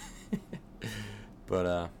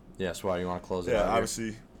 But yeah, Swatter, you want to close it out? Yeah,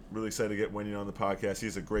 obviously, really excited to get Wenyen on the podcast. He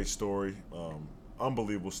has a great story,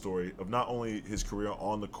 unbelievable story of not only his career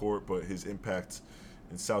on the court, but his impact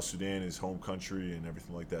in South Sudan, his home country, and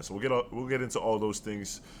everything like that. So we'll get into all those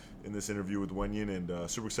things in this interview with Wenyen, and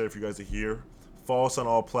super excited for you guys to hear. Follow us on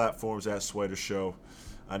all platforms at Swider Show.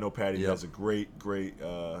 I know Patty has a great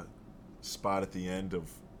spot at the end of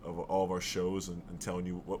all of our shows and telling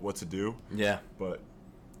you what to do. Yeah. But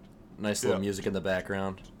nice little music in the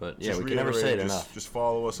background. But yeah, we can never say it enough. Just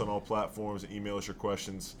follow us on all platforms and email us your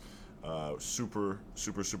questions. Super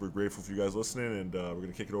grateful for you guys listening, and we're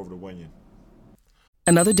going to kick it over to Wenyen.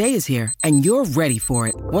 Another day is here, and you're ready for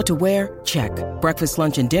it. What to wear? Check. Breakfast,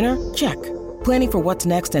 lunch, and dinner? Check. Planning for what's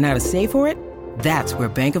next and how to save for it? That's where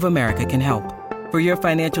Bank of America can help. For your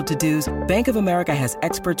financial to-dos, Bank of America has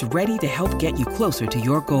experts ready to help get you closer to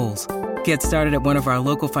your goals. Get started at one of our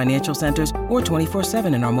local financial centers or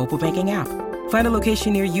 24/7 in our mobile banking app. Find a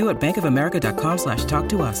location near you at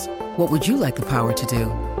bankofamerica.com/talktous. What would you like the power to do?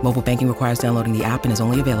 Mobile banking requires downloading the app and is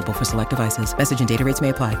only available for select devices. Message and data rates may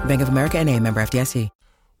apply. Bank of America N.A., member FDIC.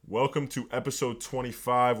 Welcome to episode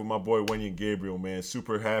 25 with my boy Wenyen Gabriel, man.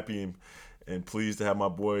 Super happy and pleased to have my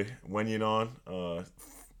boy Wenyen on.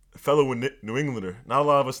 Fellow New Englander. Not a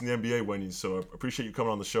lot of us in the NBA, Wenyen, so I appreciate you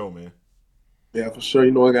coming on the show, man. Yeah, for sure.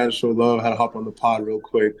 You know, I got to show love. I had to hop on the pod real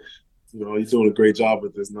quick. You know, you're doing a great job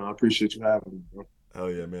with this now. I appreciate you having me, bro.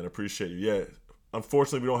 Hell yeah, man. I appreciate you. Yeah.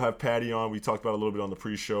 Unfortunately, we don't have Patty on. We talked about it a little bit on the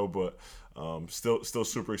pre-show, but still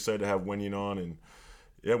super excited to have Wenyen on. And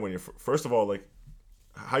yeah, Wenyen, first of all, like,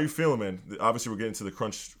 how you feeling, man? Obviously, we're getting to the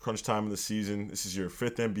crunch time of the season. This is your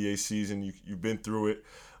 5th NBA season. You've been through it.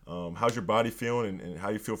 How's your body feeling, and how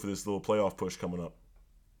you feel for this little playoff push coming up?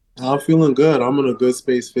 I'm feeling good. I'm in a good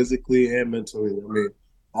space physically and mentally. I mean,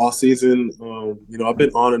 all season, you know, I've been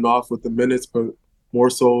on and off with the minutes, but more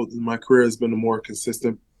so my career has been the more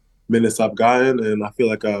consistent minutes I've gotten, and I feel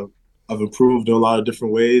like I've improved in a lot of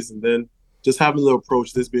different ways. And then just having a little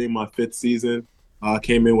approach, this being my 5th season, I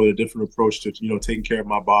came in with a different approach to, you know, taking care of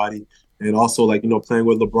my body And also, like, playing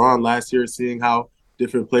with LeBron last year, seeing how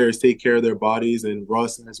different players take care of their bodies, and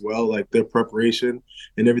Russ as well, like their preparation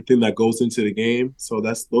and everything that goes into the game. So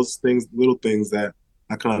that's those things, little things that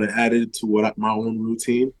I kind of added to my own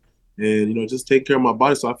routine, and just take care of my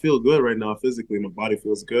body. So I feel good right now physically. My body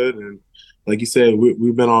feels good, and like you said,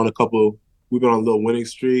 we've been on we've been on a little winning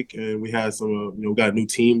streak, and we had some, we got a new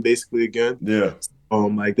team basically again. Yeah.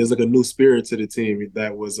 Like there's like a new spirit to the team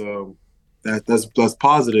that was that's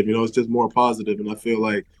positive. It's just more positive, and I feel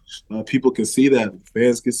like people can see that,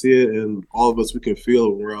 fans can see it, and all of us, we can feel it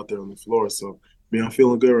when we're out there on the floor. So, man, I'm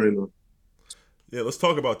feeling good right now. Yeah, let's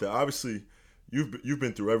talk about that. Obviously, you've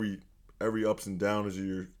been through every ups and downs of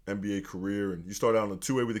your NBA career, and you started out on a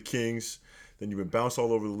two-way with the Kings, then you've been bounced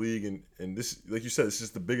all over the league, and this, like you said, this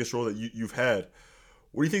is the biggest role that you've had.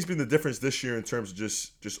 What do you think's been the difference this year in terms of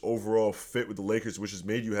just overall fit with the Lakers, which has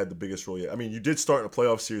made you had the biggest role yet? I mean, you did start in a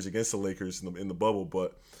playoff series against the Lakers in the bubble,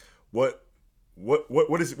 but what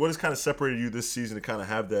has kind of separated you this season to kind of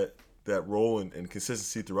have that role and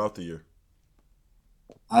consistency throughout the year?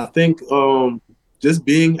 I think just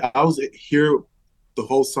I was here the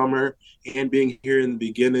whole summer, and being here in the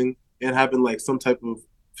beginning, and having like some type of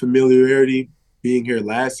familiarity being here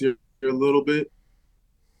last year a little bit.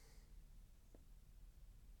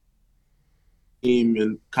 Team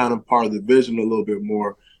and kind of part of the vision a little bit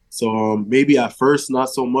more. So maybe at first not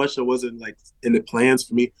so much. It wasn't like in the plans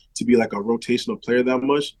for me to be like a rotational player that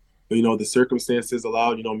much. But the circumstances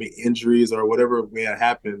allowed, injuries or whatever may have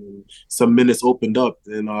happened, and some minutes opened up,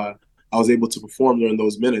 and I was able to perform during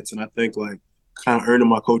those minutes. And I think like kind of earning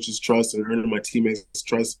my coach's trust and earning my teammates'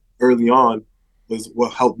 trust early on was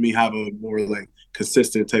what helped me have a more like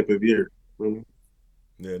consistent type of year. Really.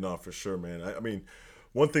 Yeah, no, for sure, man. I mean,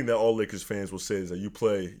 one thing that all Lakers fans will say is that you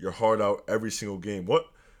play your heart out every single game.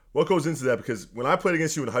 What goes into that? Because when I played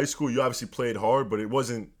against you in high school, you obviously played hard, but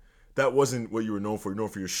that wasn't what you were known for. You're known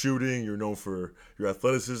for your shooting. You're known for your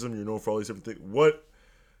athleticism. You're known for all these different things.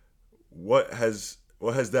 What has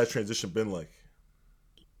that transition been like?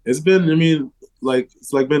 It's been, I mean,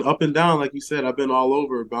 it's like been up and down. Like you said, I've been all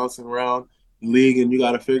over, bouncing around the league, and you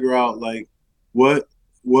got to figure out like what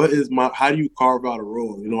how do you carve out a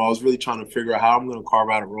role? I was really trying to figure out how I'm going to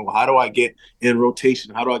carve out a role. How do I get in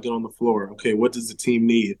rotation? How do I get on the floor? Okay, what does the team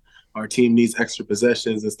need? Our team needs extra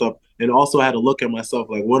possessions and stuff. And also I had to look at myself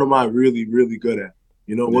like, what am I really, really good at?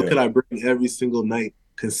 What could I bring every single night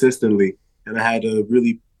consistently? And I had to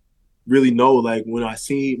really know, like, when I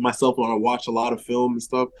see myself, when I watch a lot of film and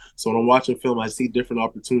stuff. So when I'm watching film, I see different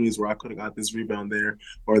opportunities where I could have got this rebound there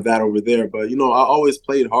or that over there. But, I always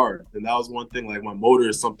played hard. And that was one thing, like my motor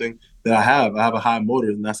is something that I have. I have a high motor,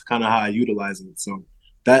 and that's kind of how I utilize it. So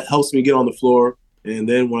that helps me get on the floor. And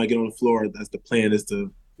then when I get on the floor, that's the plan, is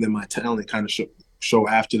to let my talent kind of show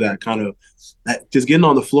after that, kind of just getting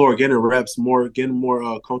on the floor, getting reps more, getting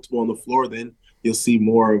more comfortable on the floor. Then you'll see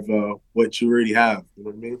more of what you already have. You know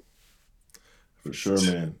what I mean? For sure,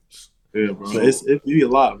 man. Yeah, bro. It be a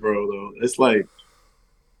lot, bro. Though it's like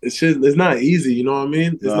it's not easy. You know what I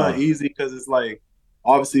mean? It's not easy because it's like,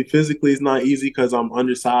 obviously physically it's not easy because I'm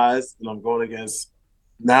undersized and I'm going against.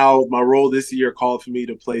 Now my role this year called for me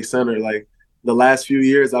to play center. Like the last few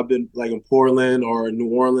years, I've been like in Portland or New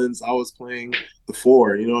Orleans, I was playing the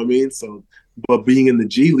 4. You know what I mean? So, but being in the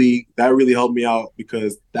G League, that really helped me out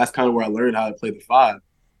because that's kind of where I learned how to play the 5.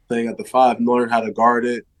 Playing at the 5, learn how to guard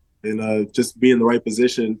it, and just be in the right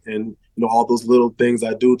position, and all those little things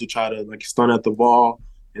I do to try to like stun at the ball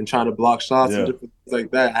and try to block shots and different things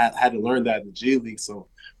like that. I had to learn that in the G League. So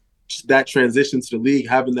that transition to the league,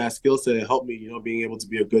 having that skill set helped me, being able to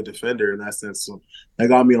be a good defender in that sense. So that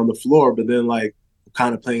got me on the floor. But then like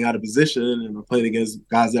kind of playing out of position, and I'm playing against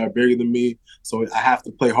guys that are bigger than me, so I have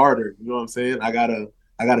to play harder. You know what I'm saying? I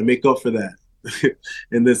gotta make up for that.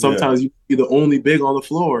 And then sometimes you be the only big on the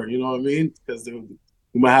floor. You know what I mean? Because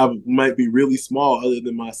we might be really small other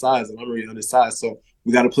than my size, and I'm already undersized. So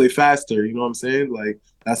we got to play faster. You know what I'm saying? Like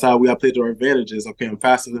that's how we got to play to our advantages. Okay, I'm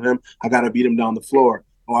faster than him. I got to beat him down the floor.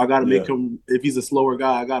 Or I got to make him, if he's a slower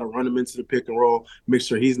guy, I got to run him into the pick and roll, make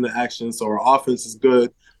sure he's in the action. So our offense is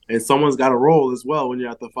good. And someone's got to roll as well when you're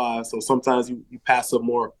at the 5. So sometimes you pass up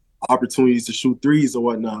more opportunities to shoot threes or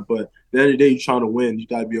whatnot. But at the end of the day, you're trying to win. You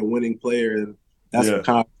got to be a winning player. And that's what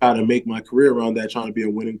kind of trying to make my career around that, trying to be a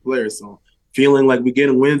winning player. So feeling like we're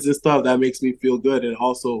getting wins and stuff, that makes me feel good. And it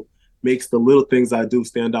also makes the little things I do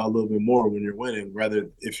stand out a little bit more when you're winning, rather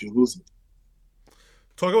if you're losing.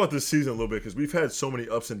 Talk about this season a little bit, because we've had so many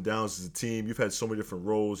ups and downs as a team. You've had so many different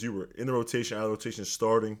roles. You were in the rotation, out of the rotation,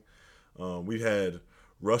 starting. We had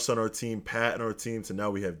Russ on our team, Pat on our team, so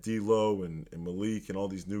now we have D'Lo and Malik and all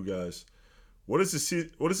these new guys. What has the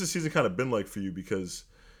season kind of been like for you? Because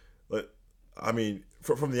But I mean,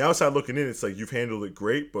 from the outside looking in, it's like you've handled it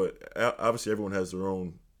great, but obviously everyone has their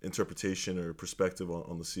own interpretation or perspective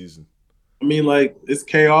on the season. I mean, like it's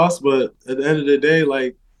chaos, but at the end of the day,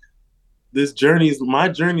 like my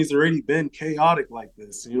journey's already been chaotic like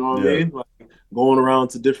this. You know what I Yeah, mean? Like going around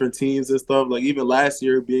to different teams and stuff. Like even last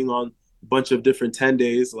year, being on a bunch of different 10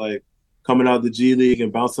 days, like coming out of the G League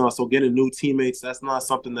and bouncing out. So getting new teammates, that's not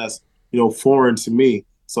something that's foreign to me.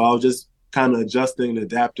 So I was just kind of adjusting and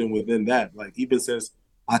adapting within that. Like even since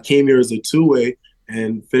I came here as a two-way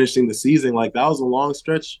and finishing the season, like that was a long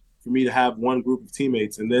stretch for me to have one group of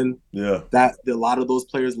teammates, and then yeah, that a lot of those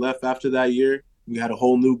players left after that year. We had a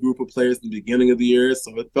whole new group of players at the beginning of the year,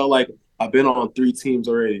 so it felt like I've been on 3 teams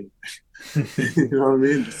already. You know what I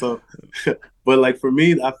mean? So, but like for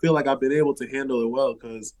me, I feel like I've been able to handle it well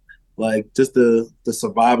because, like, just the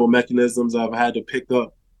survival mechanisms I've had to pick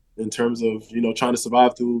up in terms of trying to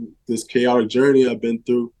survive through this chaotic journey I've been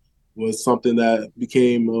through was something that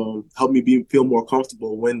became helped me feel more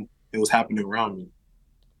comfortable when it was happening around me.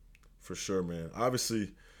 for sure, man.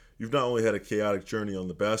 Obviously, you've not only had a chaotic journey on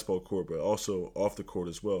the basketball court, but also off the court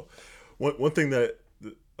as well. One thing that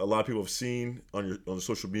a lot of people have seen on the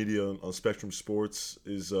social media on Spectrum Sports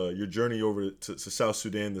is your journey over to South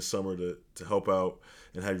Sudan this summer to help out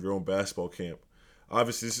and have your own basketball camp.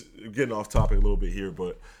 Obviously, getting off topic a little bit here,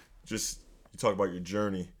 but just you talk about your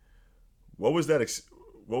journey. What was that?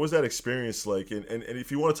 What was that experience like? And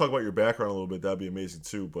if you want to talk about your background a little bit, that'd be amazing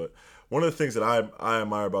too. But one of the things that I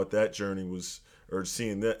admire about that journey was, or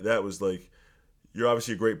seeing that was like, you're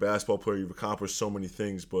obviously a great basketball player. You've accomplished so many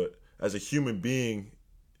things, but as a human being,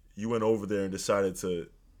 you went over there and decided to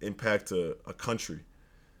impact a country.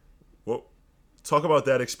 Well, talk about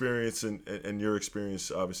that experience and your experience,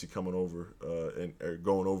 obviously coming over and or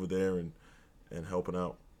going over there and helping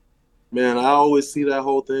out. Man, I always see that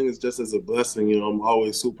whole thing as just as a blessing. I'm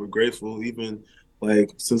always super grateful. Even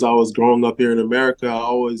like since I was growing up here in America, I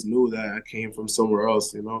always knew that I came from somewhere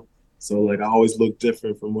else. So like I always looked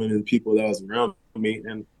different from many of the people that was around me.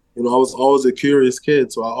 And I was always a curious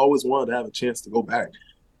kid, so I always wanted to have a chance to go back.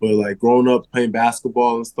 But like growing up playing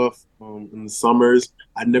basketball and stuff in the summers,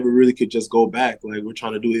 I never really could just go back. Like we're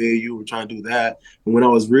trying to do AAU, we're trying to do that. And when I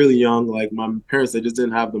was really young, like my parents, they just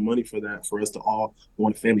didn't have the money for that, for us to all go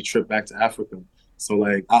on a family trip back to Africa. So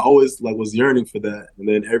like I always like was yearning for that. And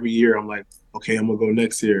then every year I'm like, okay, I'm gonna go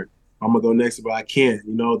next year. I'm gonna go next year, but I can't.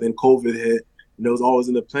 Then COVID hit, and it was always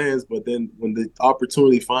in the plans. But then when the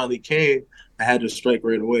opportunity finally came, I had to strike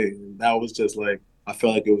right away. And that was just like I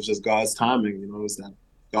felt like it was just God's timing. It was that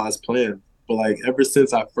God's plan. But like ever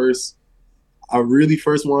since I really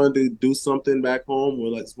first wanted to do something back home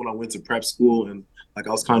when I went to prep school, and like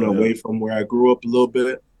I was kind of away from where I grew up a little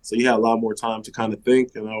bit. So you had a lot more time to kind of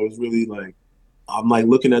think. And I was really like, I'm like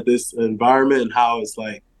looking at this environment and how it's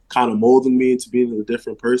like kind of molding me into being a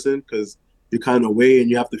different person, because you're kind of away and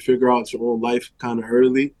you have to figure out your own life kind of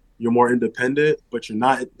early. You're more independent, but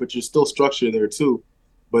you're still structured there too.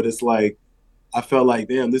 But it's like, I felt like,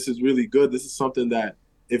 damn, this is really good. This is something that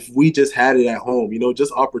if we just had it at home,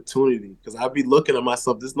 just opportunity. Because I'd be looking at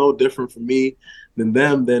myself, this is no different for me than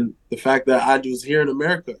them, than the fact that I was here in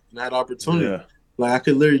America and I had opportunity. Yeah. Like I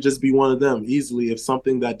could literally just be one of them easily if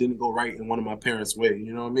something that didn't go right in one of my parents' way.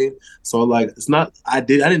 You know what I mean? So like, it's not, I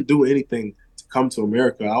didn't do anything to come to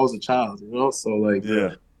America. I was a child. So like,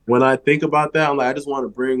 Yeah. when I think about that, I'm like, I just want to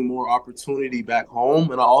bring more opportunity back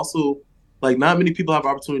home. And I also, like, not many people have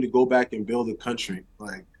opportunity to go back and build a country.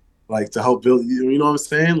 Like to help build, you know what I'm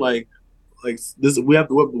saying? Like this, we're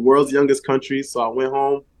the world's youngest country. So I went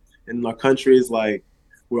home, and our country is like,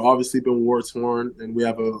 we're obviously been war torn, and we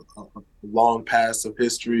have a long past of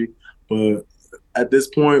history. But at this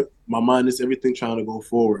point, my mind is everything trying to go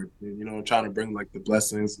forward. And, trying to bring like the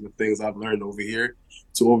blessings and the things I've learned over here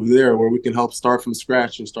to over there, where we can help start from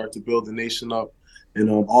scratch and start to build the nation up. And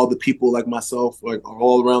all the people like myself, like are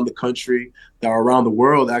all around the country, that are around the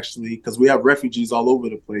world actually, because we have refugees all over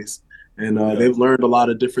the place. And they've learned a lot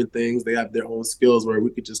of different things. They have their own skills where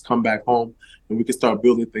we could just come back home and we could start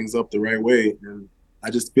building things up the right way. And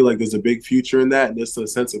I just feel like there's a big future in that. And there's a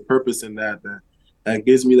sense of purpose in that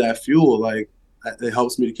gives me that fuel. Like it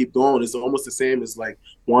helps me to keep going. It's almost the same as like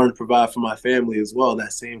wanting to provide for my family as well,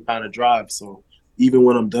 that same kind of drive. So even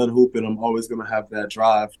when I'm done hooping, I'm always going to have that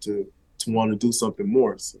drive to want to do something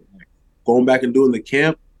more. So like, going back and doing the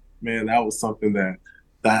camp, man, that was something that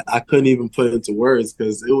I couldn't even put into words,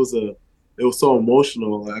 because it was so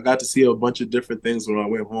emotional. I got to see a bunch of different things when I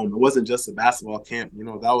went home. It wasn't just a basketball camp,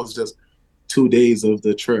 that was just 2 days of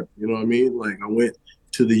the trip. You know what I mean? Like I went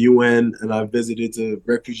to the UN and I visited the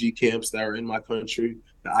refugee camps that are in my country,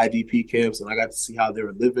 the IDP camps, and I got to see how they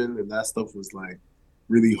were living, and that stuff was like,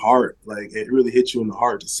 really hard. Like it really hits you in the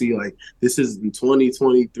heart to see like this is in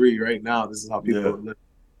 2023 right now. This is how people Yeah. are living.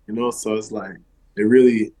 You know, so it's like it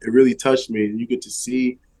really touched me, and you get to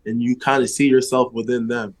see and you kind of see yourself within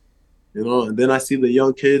them. You know, and then I see the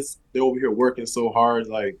young kids, they're over here working so hard.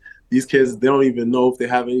 Like these kids, they don't even know if they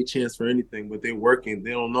have any chance for anything, but they're working.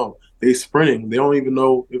 They don't know. They sprinting. They don't even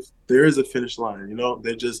know if there is a finish line. You know,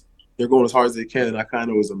 they're going as hard as they can. And I kind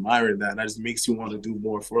of was admiring that, and that just makes you want to do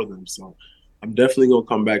more for them. So I'm definitely gonna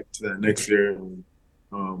come back to that next year. And,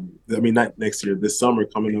 I mean, not next year, this summer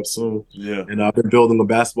coming up soon. Yeah. And I've been building a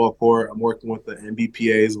basketball court. I'm working with the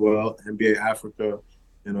NBPA as well, NBA Africa.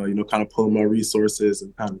 Kind of pulling my resources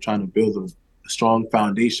and kind of trying to build a strong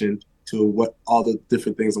foundation to what all the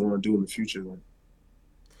different things I want to do in the future.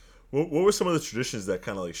 What were some of the traditions that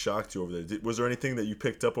kind of like shocked you over there? Was there anything that you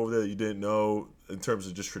picked up over there that you didn't know in terms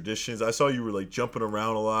of just traditions? I saw you were like jumping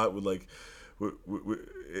around a lot with like in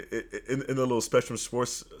the little Spectrum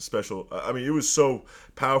Sports special. I mean, it was so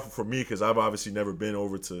powerful for me because I've obviously never been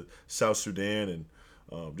over to South Sudan, and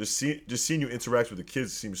just seeing you interact with the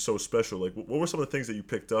kids seems so special. Like, what were some of the things that you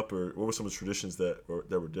picked up, or what were some of the traditions that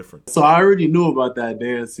were different? So I already knew about that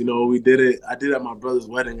dance. You know, we did it. I did it at my brother's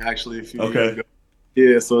wedding actually a few years ago.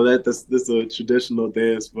 Yeah, so this is a traditional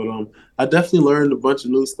dance, but I definitely learned a bunch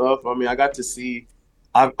of new stuff. I mean, I got to see.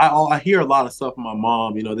 I hear a lot of stuff from my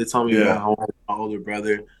mom. You know, they tell me about home, my older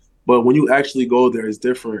brother, but when you actually go there, it's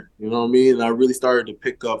different. You know what I mean? And I really started to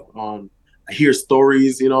pick up. I hear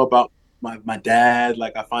stories, you know, about my dad.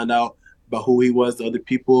 Like I find out about who he was to other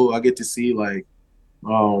people. I get to see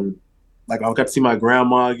um like I got to see my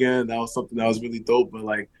grandma again. That was something that was really dope. But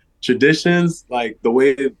like traditions, like the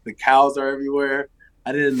way the cows are everywhere,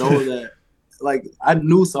 I didn't know that. Like I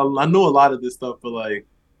know a lot of this stuff, but like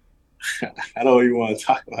I don't even want to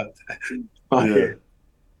talk about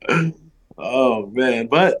that. Oh man,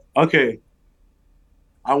 but okay.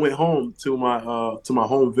 I went home to my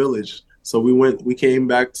home village. So we came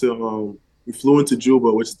back to we flew into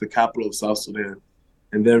Juba, which is the capital of South Sudan,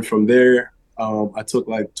 and then from there I took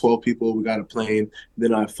like 12 people. We got a plane.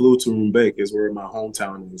 Then I flew to Rumbek, is where my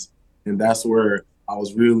hometown is, and that's where I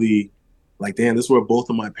was really like, damn, this is where both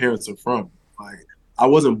of my parents are from. Like I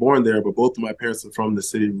wasn't born there, but both of my parents are from the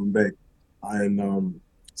city of Rumbek, and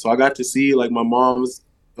so I got to see like my mom's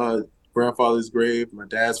grandfather's grave, my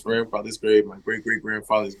dad's grandfather's grave, my great great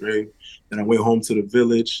grandfather's grave. Then I went home to the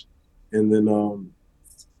village, and then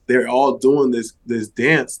they're all doing this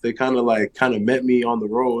dance. They kind of met me on the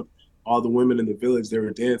road. All the women in the village, they were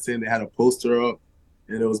dancing. They had a poster up,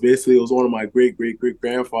 and it was one of my great great great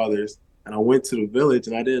grandfathers. And I went to the village,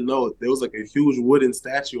 and I didn't know there was like a huge wooden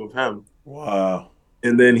statue of him. Wow.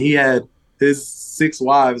 And then he had his 6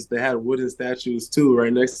 wives. They had wooden statues too,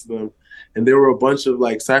 right next to them. And there were a bunch of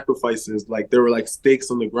like sacrifices, like there were like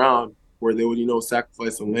stakes on the ground where they would,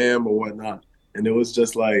 sacrifice a lamb or whatnot. And it was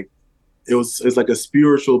just like, it's like a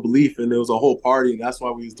spiritual belief, and there was a whole party. That's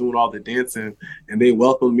why we was doing all the dancing, and they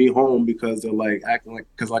welcomed me home because they're like acting like,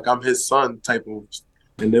 because like I'm his son type of,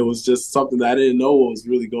 and it was just something that I didn't know what was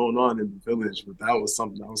really going on in the village. But that was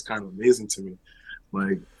something that was kind of amazing to me.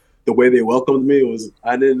 Like the way they welcomed me was,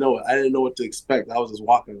 I didn't know what to expect. I was just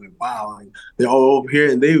walking like, wow, like they're all over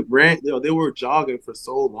here, and they ran, they were jogging for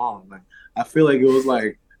so long. Like I feel like it was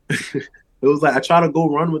like it was like I tried to go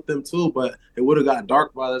run with them too, but it would have got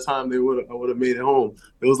dark by the time I would have made it home.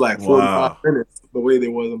 It was like 45 minutes the way they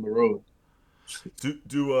was on the road.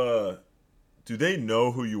 Do they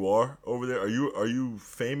know who you are over there? Are you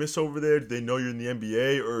famous over there? Do they know you're in the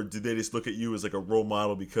NBA, or do they just look at you as like a role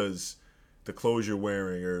model because the clothes you're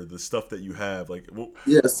wearing or the stuff that you have? Like,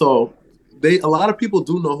 yeah, so a lot of people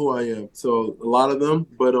do know who I am. So a lot of them,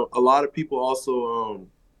 but a lot of people also.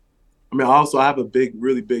 I have a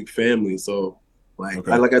really big family. So like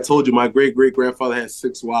I told you, my great great grandfather had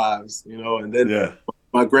 6 wives, and then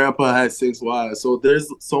my grandpa had 6 wives. So there's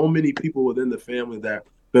so many people within the family that are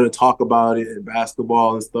gonna talk about it in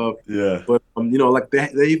basketball and stuff. Yeah. But like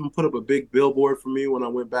they even put up a big billboard for me when I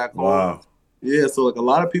went back home. Wow. Yeah, so like a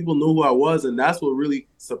lot of people knew who I was, and that's what really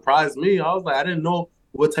surprised me. I was like, I didn't know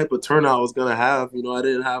what type of turnout I was gonna have. I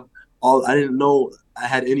didn't know I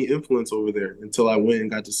had any influence over there until I went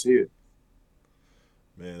and got to see it.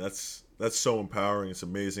 Man, that's so empowering. It's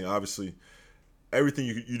amazing. Obviously, everything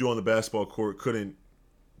you do on the basketball court couldn't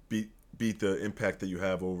beat the impact that you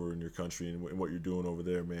have over in your country and what you're doing over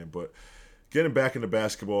there, man. But getting back into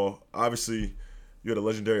basketball, obviously, you had a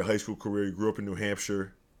legendary high school career. You grew up in New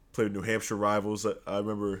Hampshire, played with New Hampshire rivals. I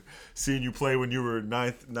remember seeing you play when you were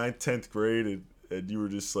 9th, 10th grade, and you were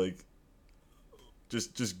just like,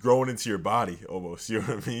 just growing into your body almost. You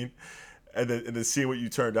know what I mean? And then seeing what you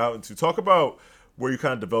turned out into. Talk about where you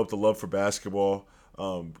kind of developed a love for basketball,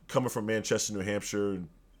 coming from Manchester, New Hampshire.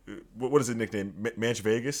 What is the nickname? Manch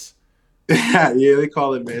Vegas? Yeah, they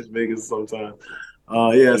call it Match Vegas sometimes.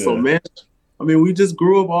 Yeah, so Yeah. man, I mean, we just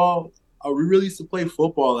grew up all. We really used to play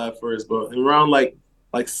football at first, but around like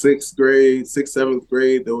sixth grade, sixth, seventh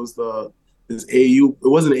grade, there was this AU. It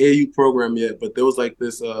wasn't an AU program yet, but there was like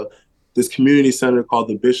this community center called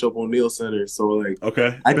the Bishop O'Neill Center. So like,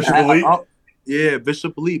 Okay. I, Bishop I, Elite? I yeah,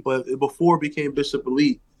 Bishop Elite, but before it became Bishop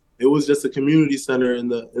Elite, it was just a community center in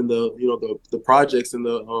the the projects in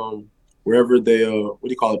the wherever they what do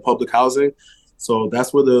you call it, public housing. So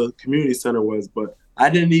that's where the community center was. But I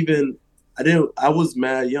was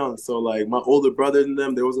mad young. So like my older brother and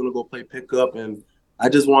them, they was gonna go play pickup, and I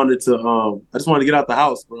just wanted to get out the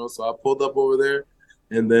house, bro. So I pulled up over there,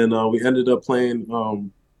 and then we ended up playing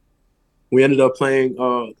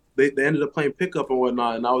they ended up playing pickup and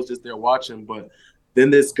whatnot, and I was just there watching. But then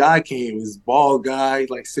this guy came, this bald guy,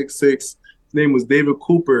 like 6'6". His name was David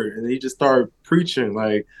Cooper, and he just started preaching,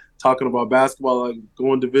 like talking about basketball, like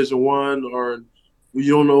going Division 1, or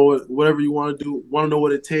you don't know whatever you want to do, want to know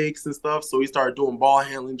what it takes and stuff. So he started doing ball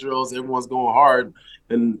handling drills. Everyone's going hard,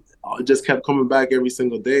 and it just kept coming back every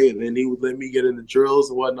single day. And then he would let me get in the drills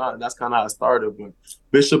and whatnot, and that's kind of how I started. But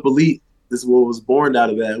Bishop Elite, this is what was born out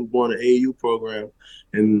of that. We were born an AAU program,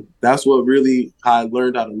 and that's what really how I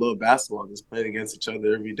learned how to love basketball, just playing against each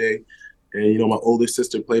other every day. And my older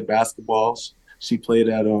sister played basketball. She played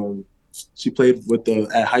at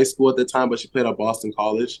high school at the time, but she played at Boston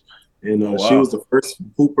College, and Oh, she wow. was the first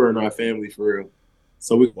hooper in our family for real.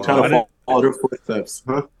 So we Wow. kind of followed her footsteps,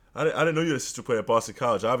 huh? I didn't know you had a sister play at Boston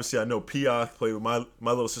College. Obviously, I know Piath played with my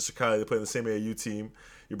little sister Kylie. They played in the same AAU team.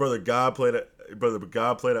 Your brother God played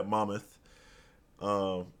at Monmouth.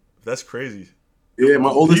 That's crazy. Yeah, my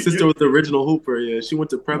older You- sister you- was the original hooper. Yeah, she went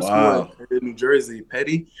to prep school wow. in New Jersey,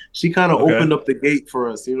 Petty. She kind of Okay. opened up the gate for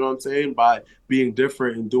us, you know what I'm saying, by being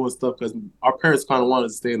different and doing stuff because our parents kind of wanted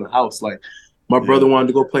to stay in the house. Like my brother Yeah. wanted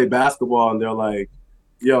to go play basketball, and they're like,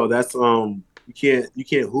 "Yo, that's you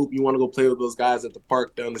can't hoop. You want to go play with those guys at the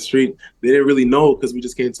park down the street." They didn't really know because we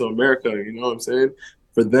just came to America. You know what I'm saying?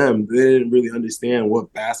 For them, they didn't really understand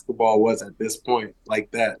what basketball was at this point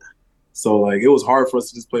like that. So like it was hard for us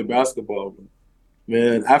to just play basketball.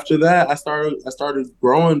 Man, after that, I started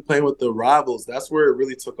growing, playing with the rivals. That's where it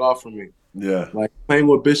really took off for me. Yeah. Like playing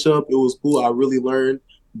with Bishop, it was cool. I really learned.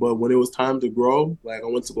 But when it was time to grow, like I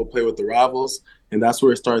went to go play with the rivals, and that's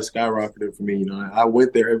where it started skyrocketing for me. I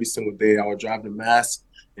went there every single day. I would drive to Mass,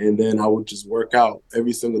 and then I would just work out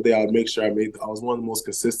every single day. I would make sure I was one of the most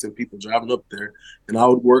consistent people driving up there, and I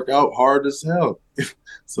would work out hard as hell.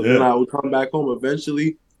 So then Yeah. I would come back home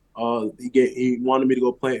eventually. He wanted me to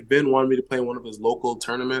go play. Ben wanted me to play one of his local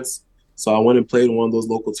tournaments, so I went and played in one of those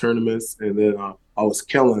local tournaments, and then I was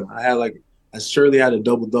killing. I surely had a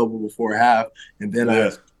double double before half, and then I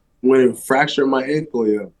Yeah. went and fractured my ankle.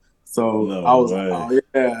 Yeah, so No I was like, way. oh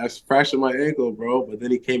yeah, I fractured my ankle, bro. But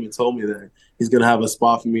then he came and told me that he's gonna have a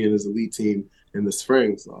spot for me in his elite team in the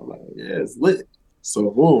spring. So I was like, yeah, it's lit.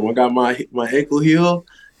 So boom, I got my ankle healed.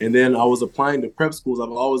 And then I was applying to prep schools. I've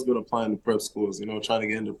always been applying to prep schools, trying to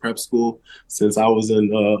get into prep school since I was in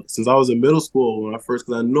middle school when because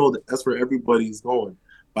I know that's where everybody's going.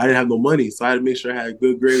 But I didn't have no money, so I had to make sure I had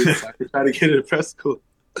good grades so I could try to get into prep school.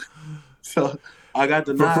 So I got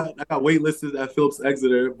denied. I got waitlisted at Phillips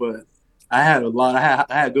Exeter, but I had a lot. I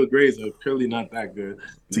had good grades, but purely not that good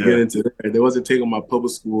to get Yeah. into there. They wasn't taking my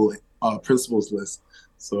public school principals list.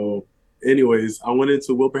 So, anyways, I went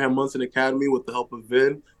into Wilbraham Munson Academy with the help of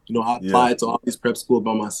Vin. I Yeah. applied to all these prep schools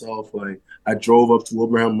by myself. Like I drove up to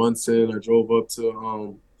Wilbraham Munson. I drove up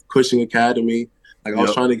to Cushing Academy. Like I was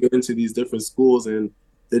Yep. trying to get into these different schools, and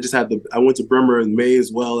they just had I went to Bremer in May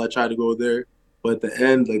as well. I tried to go there. But at the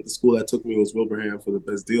end, like the school that took me was Wilbraham for the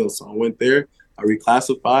best deal. So I went there, I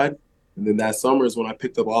reclassified, and then that summer is when I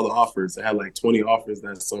picked up all the offers. I had like 20 offers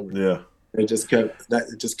that summer. Yeah. It just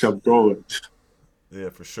kept growing. Yeah,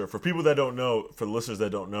 for sure. For people that don't know, for the listeners that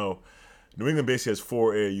don't know, New England basically has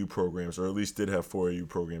 4 AAU programs, or at least did have 4 AAU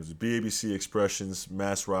programs: the BABC Expressions,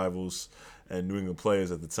 Mass Rivals, and New England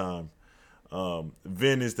Players at the time.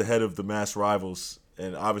 Vin is the head of the Mass Rivals,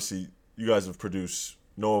 and obviously you guys have produced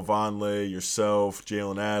Noah Vonleh, yourself,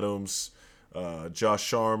 Jalen Adams, Josh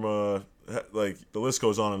Sharma, like the list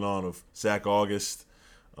goes on and on of Zach August,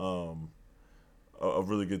 of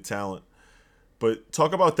really good talent. But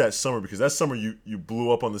talk about that summer, because that summer you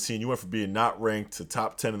blew up on the scene. You went from being not ranked to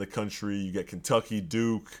top 10 in the country. You get Kentucky,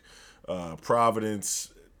 Duke,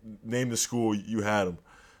 Providence. Name the school, you had them.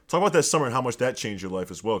 Talk about that summer and how much that changed your life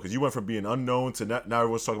as well, because you went from being unknown to now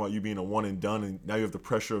everyone's talking about you being a one and done, and now you have the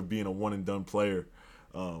pressure of being a one and done player.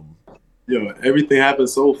 Everything happened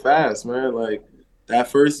so fast, man. Like that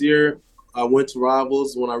first year, I went to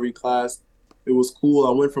Rivals when I reclassed. It was cool.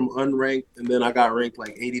 I went from unranked, and then I got ranked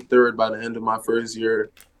like 83rd by the end of my first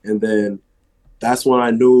year. And then that's when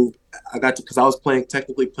I knew I got to, because I was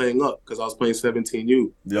technically playing up, because I was playing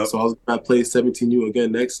 17U. Yep. So I was going to play 17U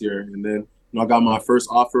again next year. And then I got my first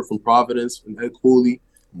offer from Providence, from Ed Cooley.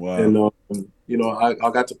 Wow. And, I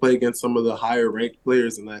got to play against some of the higher ranked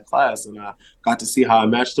players in that class, and I got to see how I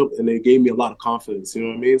matched up, and it gave me a lot of confidence. You know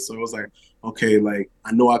what I mean? So it was like, okay, like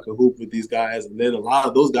I know I can hoop with these guys, and then a lot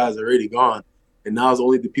of those guys are already gone, and now it's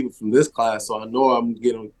only the people from this class. So I know I'm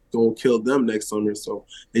gonna kill them next summer. So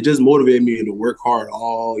it just motivated me to work hard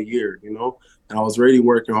all year, And I was already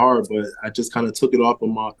working hard, but I just kind of took it up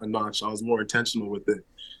a notch. I was more intentional with it.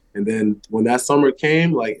 And then when that summer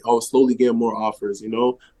came, like I was slowly getting more offers,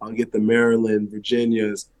 I'll get the Maryland,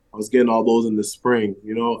 Virginias. I was getting all those in the spring,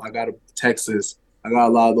 I got a Texas. I got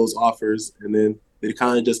a lot of those offers. And then they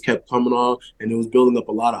kind of just kept coming on, and it was building up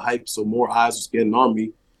a lot of hype. So more eyes was getting on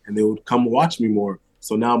me, and they would come watch me more.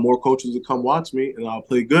 So now more coaches would come watch me, and I'll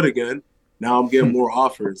play good again. Now I'm getting more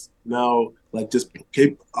offers. Now, I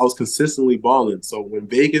was consistently balling. So when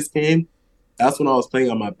Vegas came, that's when I was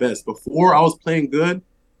playing at my best. Before I was playing good,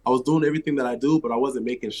 I was doing everything that I do, but I wasn't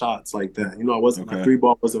making shots like that. My three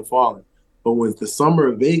ball wasn't falling. But when the summer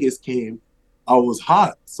of Vegas came, I was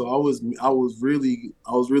hot. So I was really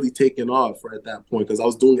taking off right at that point, because I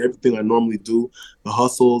was doing everything I normally do, the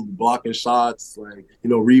hustle, blocking shots,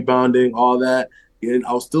 rebounding, all that. And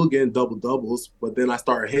I was still getting double doubles, but then I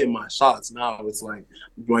started hitting my shots. Now it's like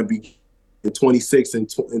you might be 26 and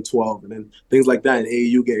 12, and then things like that in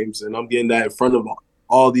AAU games, and I'm getting that in front of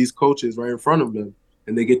all these coaches, right in front of them.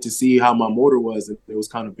 And they get to see how my motor was, and it was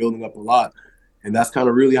kind of building up a lot. And that's kind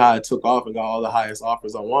of really how I took off and got all the highest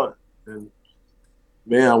offers I want. And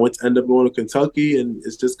man, I end up going to Kentucky, and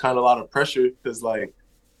it's just kind of a lot of pressure, because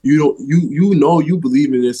you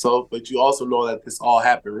believe in yourself, but you also know that this all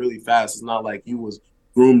happened really fast. It's not like you was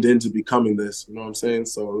groomed into becoming this, you know what I'm saying?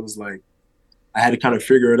 So it was like I had to kind of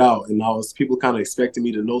figure it out, and people kind of expecting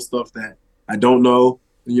me to know stuff that I don't know,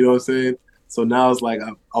 you know what I'm saying? So now it's like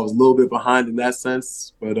I was a little bit behind in that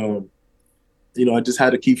sense, but I just had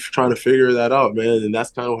to keep trying to figure that out, man. And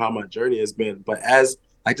that's kind of how my journey has been. But as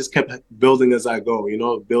I just kept building as I go,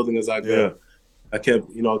 building as I go. Yeah. I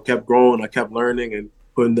kept growing, I kept learning and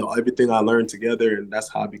putting everything I learned together, and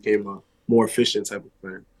that's how I became a more efficient type of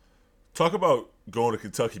player. Talk about going to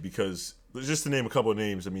Kentucky, because just to name a couple of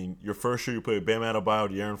names, I mean, your first year you played with Bam Adebayo,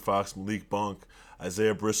 De'Aaron Fox, Malik Monk,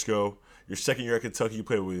 Isaiah Briscoe. Your second year at Kentucky, you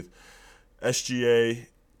played with SGA,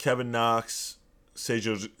 Kevin Knox, Shea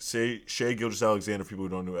Gilgeous-Alexander, people who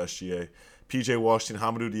don't know SGA, PJ Washington,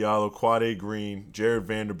 Hamidou Diallo, Quade Green, Jared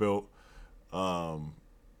Vanderbilt,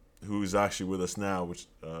 who's actually with us now, which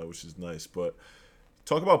is nice. But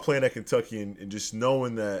talk about playing at Kentucky and just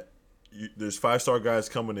knowing that there's five-star guys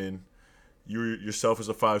coming in. You yourself as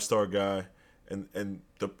a five-star guy, and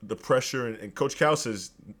the pressure. And Coach Cal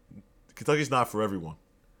says Kentucky's not for everyone.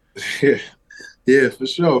 Yeah, for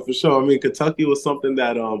sure. I mean, Kentucky was something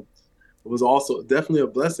that was also definitely a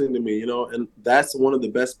blessing to me, and that's one of the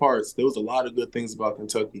best parts. There was a lot of good things about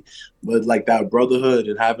Kentucky, but like that brotherhood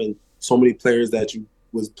and having so many players that you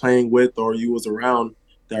was playing with or you was around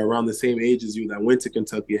that are around the same age as you that went to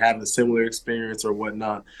Kentucky, having a similar experience or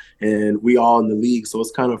whatnot, and we all in the league, so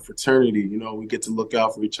it's kind of fraternity. We get to look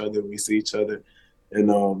out for each other, we see each other,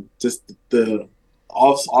 and just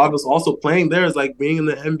also playing there is like being in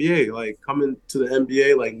the NBA, like coming to the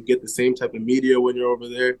NBA, like you get the same type of media when you're over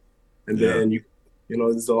there. And then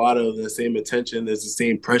there's a lot of the same attention. There's the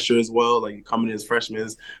same pressure as well. Like you come in as freshmen,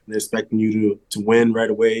 and they're expecting you to win right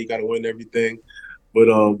away. You got to win everything. But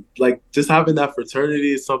like just having that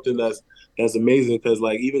fraternity is something that's amazing, because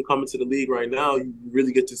like even coming to the league right now, you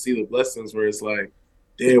really get to see the blessings where it's like,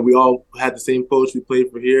 damn, we all had the same coach we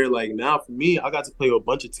played for here. Like now for me, I got to play with a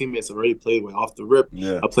bunch of teammates I've already played with off the rip.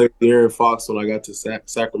 Yeah. I played with De'Aaron Fox when I got to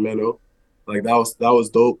Sacramento. Like that was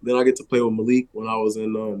dope. Then I get to play with Malik when I was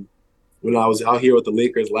out here with the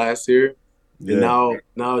Lakers last year. Yeah. And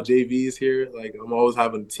now JV is here. Like I'm always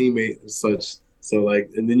having a teammate and such. So like,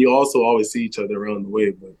 and then you also always see each other around the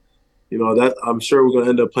way. But that I'm sure we're gonna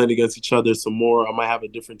end up playing against each other some more. I might have a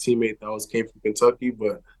different teammate that came from Kentucky,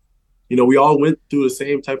 but we all went through the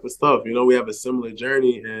same type of stuff. We have a similar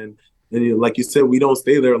journey, and like you said, we don't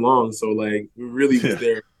stay there long. So like we really was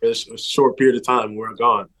there for a short period of time. We're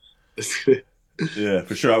gone. Yeah,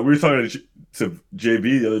 for sure. We were talking to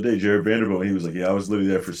JB the other day, Jared Vanderbilt, and he was like, "Yeah, I was literally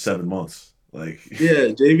there for 7 months." Like, yeah,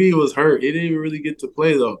 JB was hurt. He didn't even really get to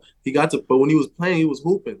play though. But when he was playing, he was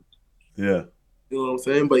hooping. Yeah, you know what I'm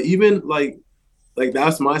saying. But even like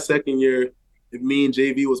that's my second year. if me and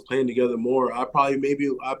JV was playing together more, I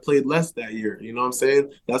played less that year. You know what I'm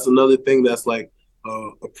saying? That's another thing that's like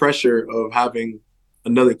a pressure of having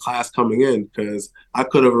another class coming in, because I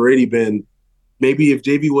could have already been, maybe if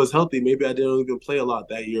JV was healthy, maybe I didn't even play a lot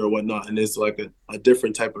that year or whatnot. And it's like a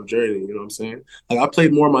different type of journey. You know what I'm saying? Like I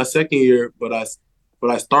played more my second year, but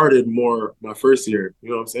I started more my first year. You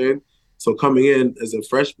know what I'm saying? So coming in as a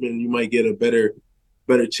freshman, you might get a better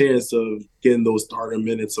chance of getting those starter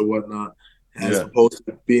minutes or whatnot, as Yeah. opposed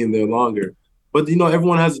to being there longer. But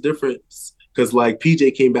everyone has a difference, because like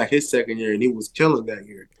PJ came back his second year and he was killing that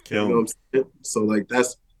year. You know what I'm saying? So like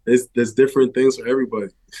there's different things for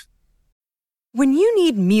everybody. When you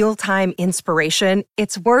need mealtime inspiration,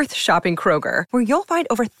 it's worth shopping Kroger, where you'll find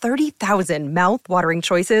over 30,000 mouth-watering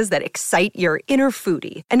choices that excite your inner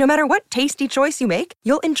foodie. And no matter what tasty choice you make,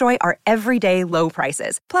 you'll enjoy our everyday low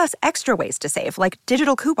prices, plus extra ways to save, like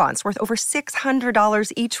digital coupons worth over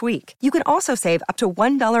 $600 each week. You can also save up to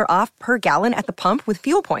 $1 off per gallon at the pump with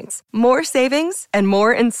fuel points. More savings and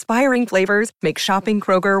more inspiring flavors make shopping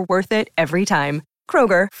Kroger worth it every time.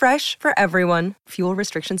 Kroger, fresh for everyone. Fuel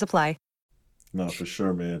restrictions apply. No, for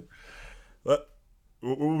sure, man.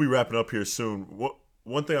 We'll be wrapping up here soon.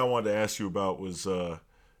 One thing I wanted to ask you about was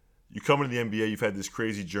you come into the NBA. You've had this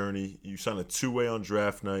crazy journey. You signed a two-way on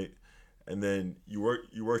draft night, and then you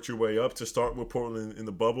worked your way up to start with Portland in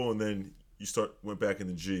the bubble, and then you went back in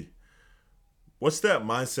the G. What's that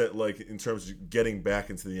mindset like in terms of getting back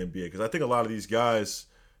into the NBA? Because I think a lot of these guys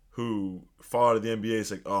who fall out of the NBA,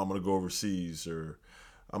 it's like, oh, I'm going to go overseas, or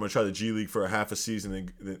I'm gonna try the G League for a half a season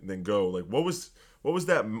and then go. Like, what was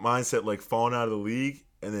that mindset like, falling out of the league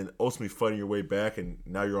and then ultimately fighting your way back, and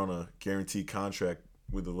now you're on a guaranteed contract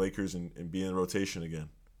with the Lakers and being in rotation again?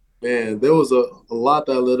 Man, there was a lot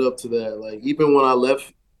that led up to that. Like even when I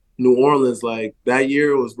left New Orleans, like that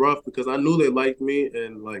year was rough because I knew they liked me,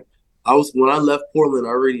 and like when I left Portland, I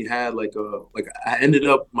already had I ended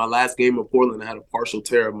up my last game of Portland, I had a partial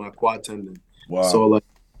tear of my quad tendon. Wow. So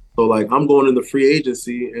I'm going into free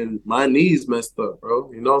agency and my knees messed up,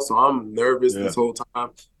 bro. So I'm nervous this whole time.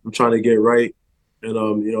 I'm trying to get right,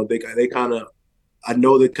 and they kind of, I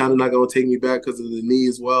know they're kind of not gonna take me back because of the knee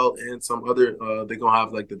as well, and some other they're gonna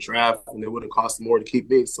have like the draft, and it would have cost more to keep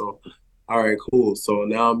me. So, all right, cool. So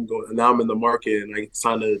now I'm in the market, and I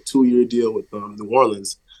signed a 2-year deal with New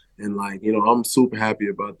Orleans, and I'm super happy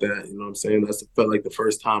about that. You know what I'm saying? Felt like the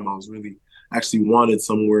first time I was really actually wanted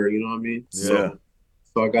somewhere. You know what I mean? Yeah.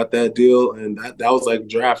 So I got that deal, and that was like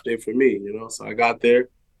draft day for me, So I got there,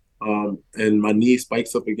 and my knee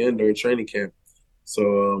spikes up again during training camp.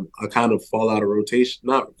 So I kind of fall out of rotation.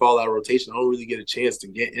 Not fall out of rotation. I don't really get a chance to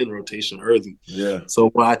get in rotation early. Yeah. So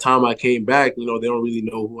by the time I came back, they don't really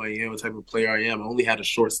know who I am, what type of player I am. I only had a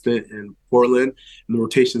short stint in Portland, and the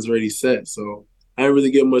rotation's already set. So I didn't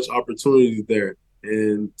really get much opportunity there.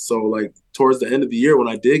 And so towards the end of the year, when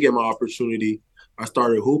I did get my opportunity, I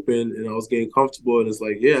started hooping and I was getting comfortable, and it's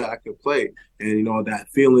like, yeah, I could play. And, that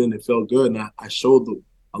feeling, it felt good. And I showed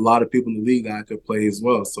a lot of people in the league that I could play as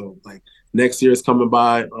well. So next year is coming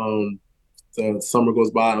by. The summer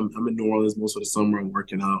goes by. I'm in New Orleans most of the summer. I'm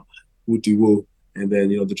working out, woo-de-woo. And then,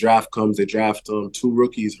 the draft comes. They draft 2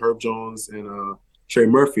 rookies, Herb Jones and Trey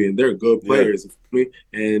Murphy, and they're good players. Yeah.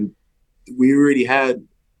 And we already had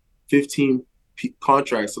 15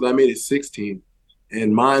 contracts, so that made it 16.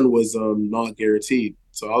 And mine was not guaranteed.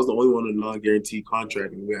 So I was the only one in a non-guaranteed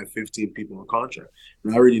contract, and we had 15 people on contract.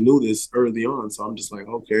 And I already knew this early on, so I'm just like,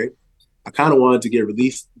 okay. I kind of wanted to get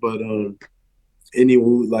released, but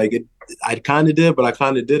anyway, I kind of did, but I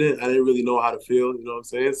kind of didn't. I didn't really know how to feel, you know what I'm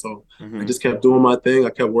saying? So I just kept doing my thing.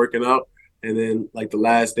 I kept working out. And then, the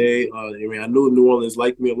last day, I knew New Orleans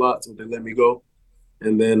liked me a lot, so they let me go.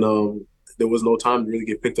 And then there was no time to really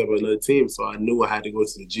get picked up by another team, so I knew I had to go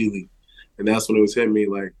to the G League. And that's when it was hitting me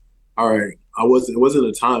all right, it wasn't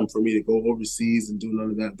a time for me to go overseas and do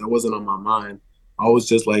none of that. That wasn't on my mind. I was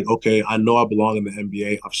just like, okay, I know I belong in the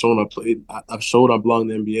NBA. I've shown I belong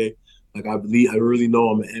in the NBA. I really know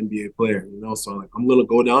I'm an NBA player, So I'm gonna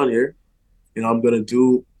go down here, I'm gonna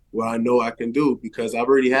do what I know I can do, because I've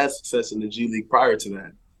already had success in the G League prior to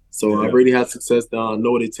that. So I've already had success down. I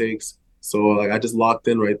know what it takes. So I just locked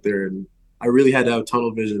in right there, and I really had to have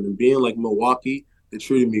tunnel vision. And being Milwaukee, they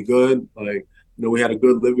treated me good. We had a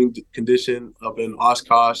good living condition up in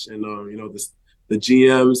Oshkosh, and the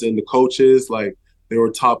GMs and the coaches, they were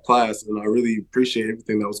top class, and I really appreciate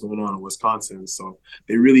everything that was going on in Wisconsin. So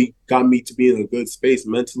they really got me to be in a good space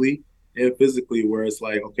mentally and physically, where it's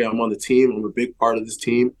like, okay, I'm on the team. I'm a big part of this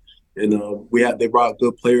team, and they brought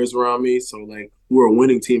good players around me. So we're a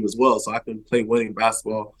winning team as well. So I can play winning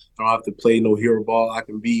basketball. I don't have to play no hero ball. I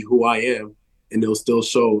can be who I am and it'll still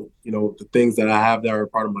show, the things that I have that are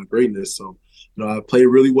part of my greatness. So, I played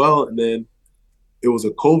really well, and then it was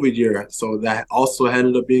a COVID year, so that also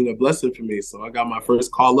ended up being a blessing for me. So I got my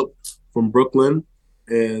first call up from Brooklyn,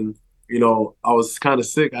 and I was kind of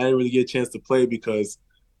sick. I didn't really get a chance to play because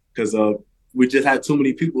we just had too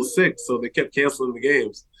many people sick, so they kept canceling the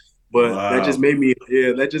games. But that just made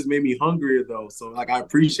me hungrier though. So like I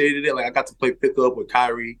appreciated it. Like I got to play pickup with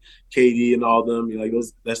Kyrie, KD, and all them. Like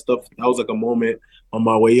that stuff. That was like a moment on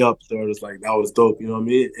my way up. So it was like that was dope. You know what I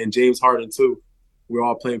mean? And James Harden too. We were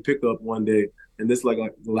all playing pickup one day, and this like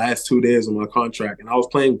the last 2 days of my contract, and I was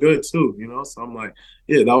playing good too. So I'm like,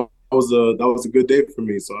 yeah, that was a good day for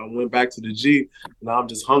me. So I went back to the G. Now I'm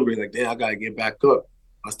just hungry. Like, damn, I gotta get back up.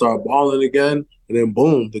 I started balling again, and then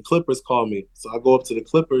boom, the Clippers call me. So I go up to the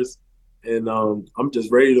Clippers, and I'm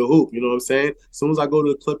just ready to hoop. You know what I'm saying? As soon as I go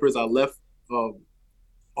to the Clippers, I left. I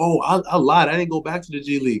lied. I didn't go back to the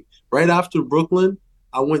G League. Right after Brooklyn,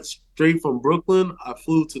 I went straight from Brooklyn. I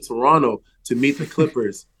flew to Toronto to meet the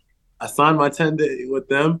Clippers. I signed my 10-day with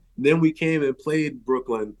them. Then we came and played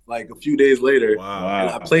Brooklyn like a few days later. Wow. And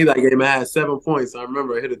I played that game. I had 7 points. I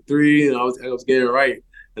remember I hit a 3, and I was getting right.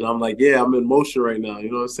 And I'm like, yeah, I'm in motion right now. You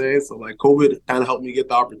know what I'm saying? So like COVID kind of helped me get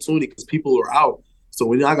the opportunity because people were out. So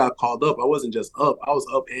when I got called up, I wasn't just up. I was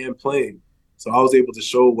up and playing. So I was able to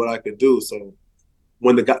show what I could do. So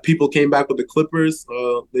when people came back with the Clippers,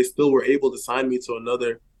 they still were able to sign me to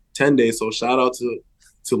another 10 days. So shout out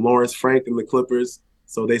to Lawrence Frank and the Clippers.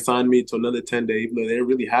 So they signed me to another 10-day, even though they didn't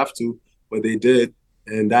really have to, but they did.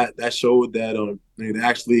 And that showed that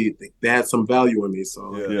they had some value in me.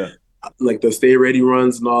 So like the stay ready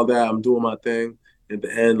runs and all that, I'm doing my thing. At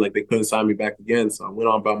the end, like they couldn't sign me back again. So I went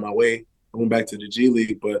on about my way. I went back to the G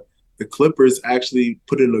League, but the Clippers actually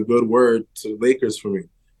put in a good word to the Lakers for me.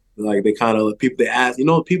 Like they kind of people they ask,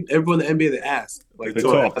 everyone in the NBA they ask. Like they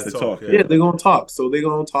talk. Yeah, they're gonna talk. So they're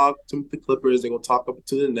gonna talk to the Clippers, they're gonna talk up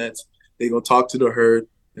to the Nets, they're gonna talk to the Herd,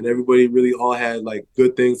 and everybody really all had like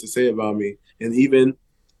good things to say about me. And even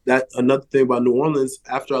that another thing about New Orleans,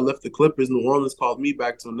 after I left the Clippers, New Orleans called me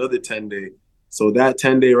back to another 10-day. So that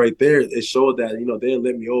 10-day right there, it showed that, they didn't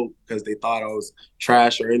let me go because they thought I was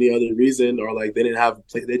trash or any other reason, or like they didn't have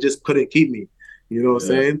play. They just couldn't keep me. You know what I'm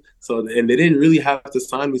saying? So, and they didn't really have to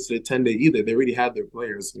sign me to the 10-day either. They already had their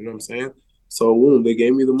players. You know what I'm saying? So, boom, they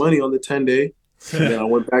gave me the money on the 10-day. And then I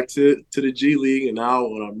went back to the G League, and now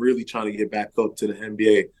when I'm really trying to get back up to the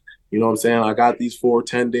NBA. You know what I'm saying? I got these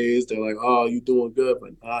 10 days. They're like, oh, you doing good,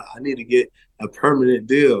 but I need to get a permanent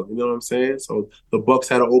deal. You know what I'm saying? So the Bucks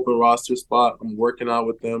had an open roster spot. I'm working out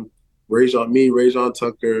with them. Rajon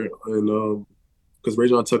Tucker, and because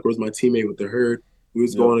Rajon Tucker was my teammate with the Herd. We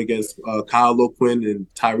was going against Kyle Loquin and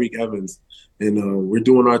Tyreek Evans, and we're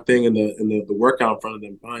doing our thing in the workout in front of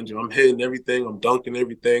them. Mind you, I'm hitting everything, I'm dunking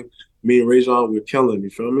everything. Me and Rajon, we're killing. You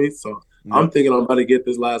feel me? So I'm thinking I'm about to get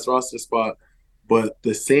this last roster spot. But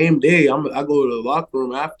the same day, I go to the locker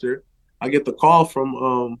room after. I get a call from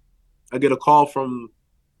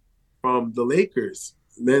the Lakers.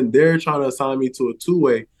 And then they're trying to assign me to a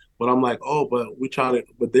 2-way. But I'm like, oh, but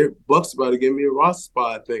their Bucks about to give me a roster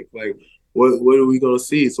spot. I think like, what are we gonna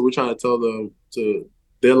see? So we're trying to tell them to.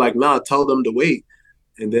 They're like, nah, tell them to wait.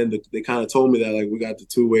 And then they kind of told me that like we got the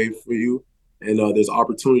 2-way for you, and there's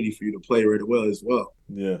opportunity for you to play right away as well.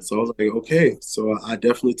 Yeah. So I was like, okay. So I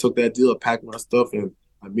definitely took that deal, packed my stuff, and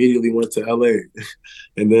immediately went to LA.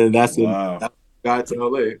 And then that's got to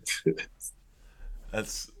LA.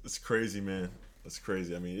 That's crazy, man. That's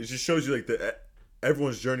crazy. I mean, it just shows you like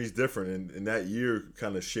everyone's journey is different, and that year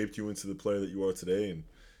kind of shaped you into the player that you are today, and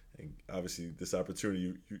obviously this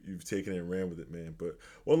opportunity you've taken it and ran with it, man. But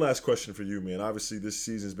one last question for you, man. Obviously this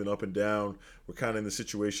season's been up and down. We're kind of in the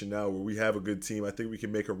situation now where we have a good team. I think we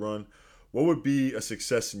can make a run. What would be a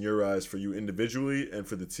success in your eyes for you individually and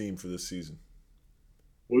for the team for this season?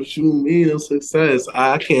 What you mean a success?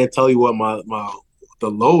 I can't tell you what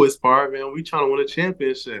the lowest part, man. We trying to win a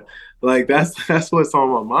championship. Like that's what's on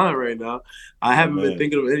my mind right now. I haven't been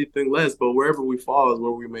thinking of anything less, but wherever we fall is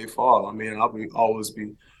where we may fall. I mean, I'll always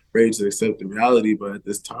be ready to accept the reality, but at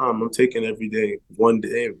this time, I'm taking every day, one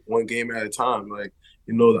game at a time. Like,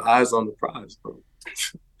 the eyes on the prize, bro.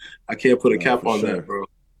 I can't put a cap on that, bro.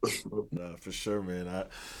 Nah, for sure, man.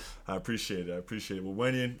 I appreciate it. Well,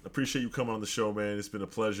 Wenyen, appreciate you coming on the show, man. It's been a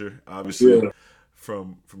pleasure. Obviously,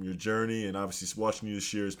 from your journey, and obviously watching you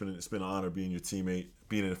this year, it's been an honor being your teammate,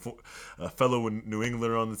 being a fellow New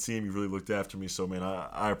Englander on the team. You really looked after me, so man,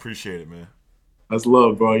 I appreciate it, man. That's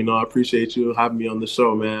love, bro. You know, I appreciate you having me on the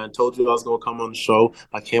show, man. I told you I was gonna come on the show.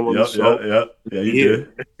 I came on the show. Yeah, you did.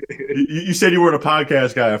 You said you weren't a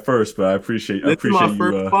podcast guy at first, but I appreciate This is my you.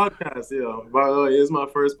 first podcast. Yeah, by the way, it's my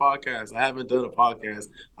first podcast. I haven't done a podcast.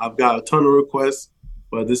 I've got a ton of requests,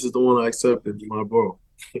 but this is the one I accepted, my bro.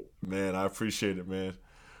 Man, I appreciate it, man.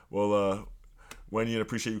 Well, Wenyen,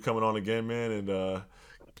 appreciate you coming on again, man, and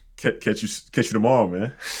catch you tomorrow,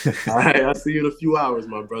 man. All right, I'll see you in a few hours,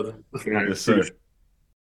 my brother. Yes, sir.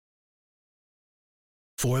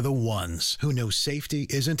 For the ones who know safety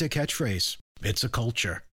isn't a catchphrase, it's a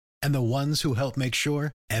culture. And the ones who help make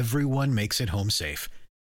sure everyone makes it home safe.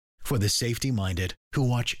 For the safety-minded who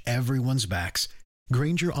watch everyone's backs,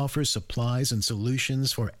 Grainger offers supplies and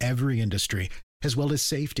solutions for every industry, as well as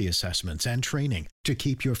safety assessments and training to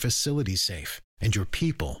keep your facilities safe and your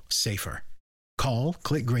people safer. Call,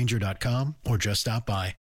 click Grainger.com, or just stop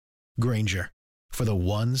by. Grainger, for the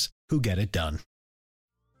ones who get it done.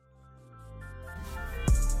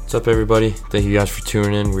 What's up, everybody? Thank you guys for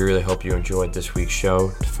tuning in. We really hope you enjoyed this week's show.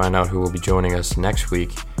 To find out who will be joining us next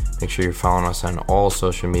week, make sure you're following us on all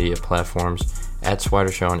social media platforms,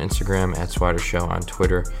 @SwiderShow on Instagram, @SwiderShow on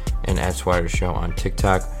Twitter, and @SwiderShow on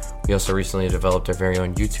TikTok. We also recently developed our very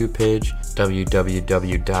own YouTube page,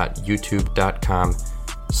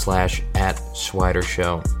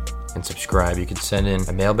 www.youtube.com/@SwiderShow, and subscribe. You can send in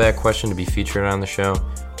a mailbag question to be featured on the show,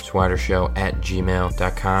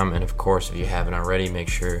 swidershow@gmail.com, and of course, if you haven't already, make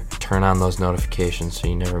sure to turn on those notifications so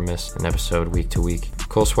you never miss an episode week to week.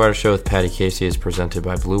 Cole Swider Show with Patty Casey is presented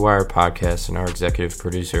by Blue Wire Podcasts, and our executive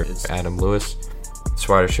producer is Adam Lewis.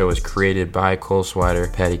 Swider Show is created by Cole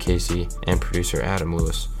Swider, Patty Casey, and producer Adam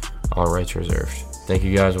Lewis. All rights reserved. Thank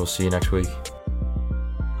you guys. We'll see you next week.